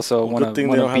Bushcraft Kelso want Good thing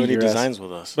they to don't have beat any your ass. designs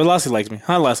with us. But Lassie likes me.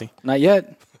 Huh, Lassie? Not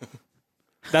yet.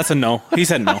 That's a no. He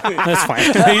said no. That's fine.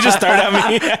 He just stared at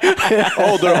me.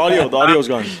 Oh, the audio's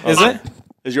gone. Is it?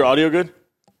 Is your audio good?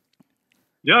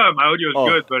 yeah, my audio is Oh.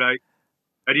 good, but I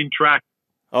didn't track.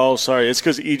 Oh, sorry. It's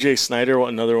because EJ Snyder,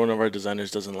 another one of our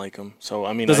designers, doesn't like him. So,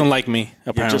 I mean, Doesn't like me,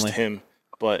 you're apparently. just him.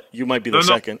 But you might be the No, no.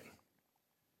 second.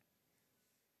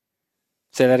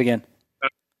 Say that again.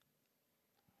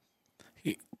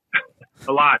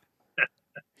 A lot.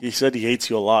 He said he hates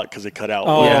you a lot because it cut out.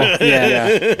 Oh, Yeah,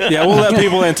 yeah. Yeah, we'll let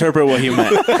people interpret what he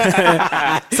meant.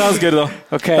 Sounds good, though.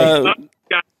 Okay.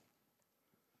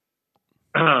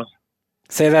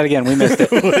 Say that again. We missed it.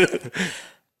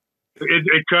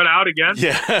 It cut out again.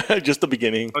 Yeah, just the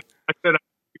beginning. I said,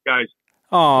 you guys.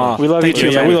 Aw, We love you thank too,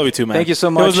 Yeah, man. we love you too, man. Thank you so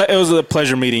It much. was a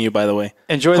pleasure meeting you, by the way.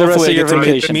 Enjoy the rest Hopefully of your I get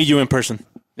to vacation. meet you in person.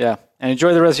 Yeah. And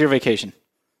enjoy the rest of your vacation.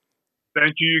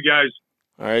 Thank you guys.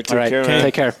 All right, take All right. care, man.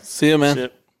 Take care. See you, man.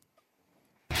 That's it.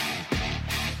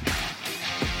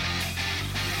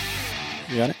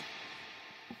 You got it?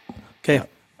 Okay.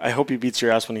 I hope he beats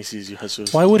your ass when he sees you,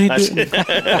 Jesus. Why would he That's-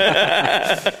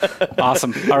 do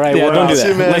Awesome. All right. Yeah, well, don't do See that.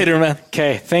 you, man. Later, man.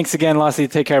 Okay. Thanks again, Lassie.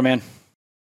 Take care, man.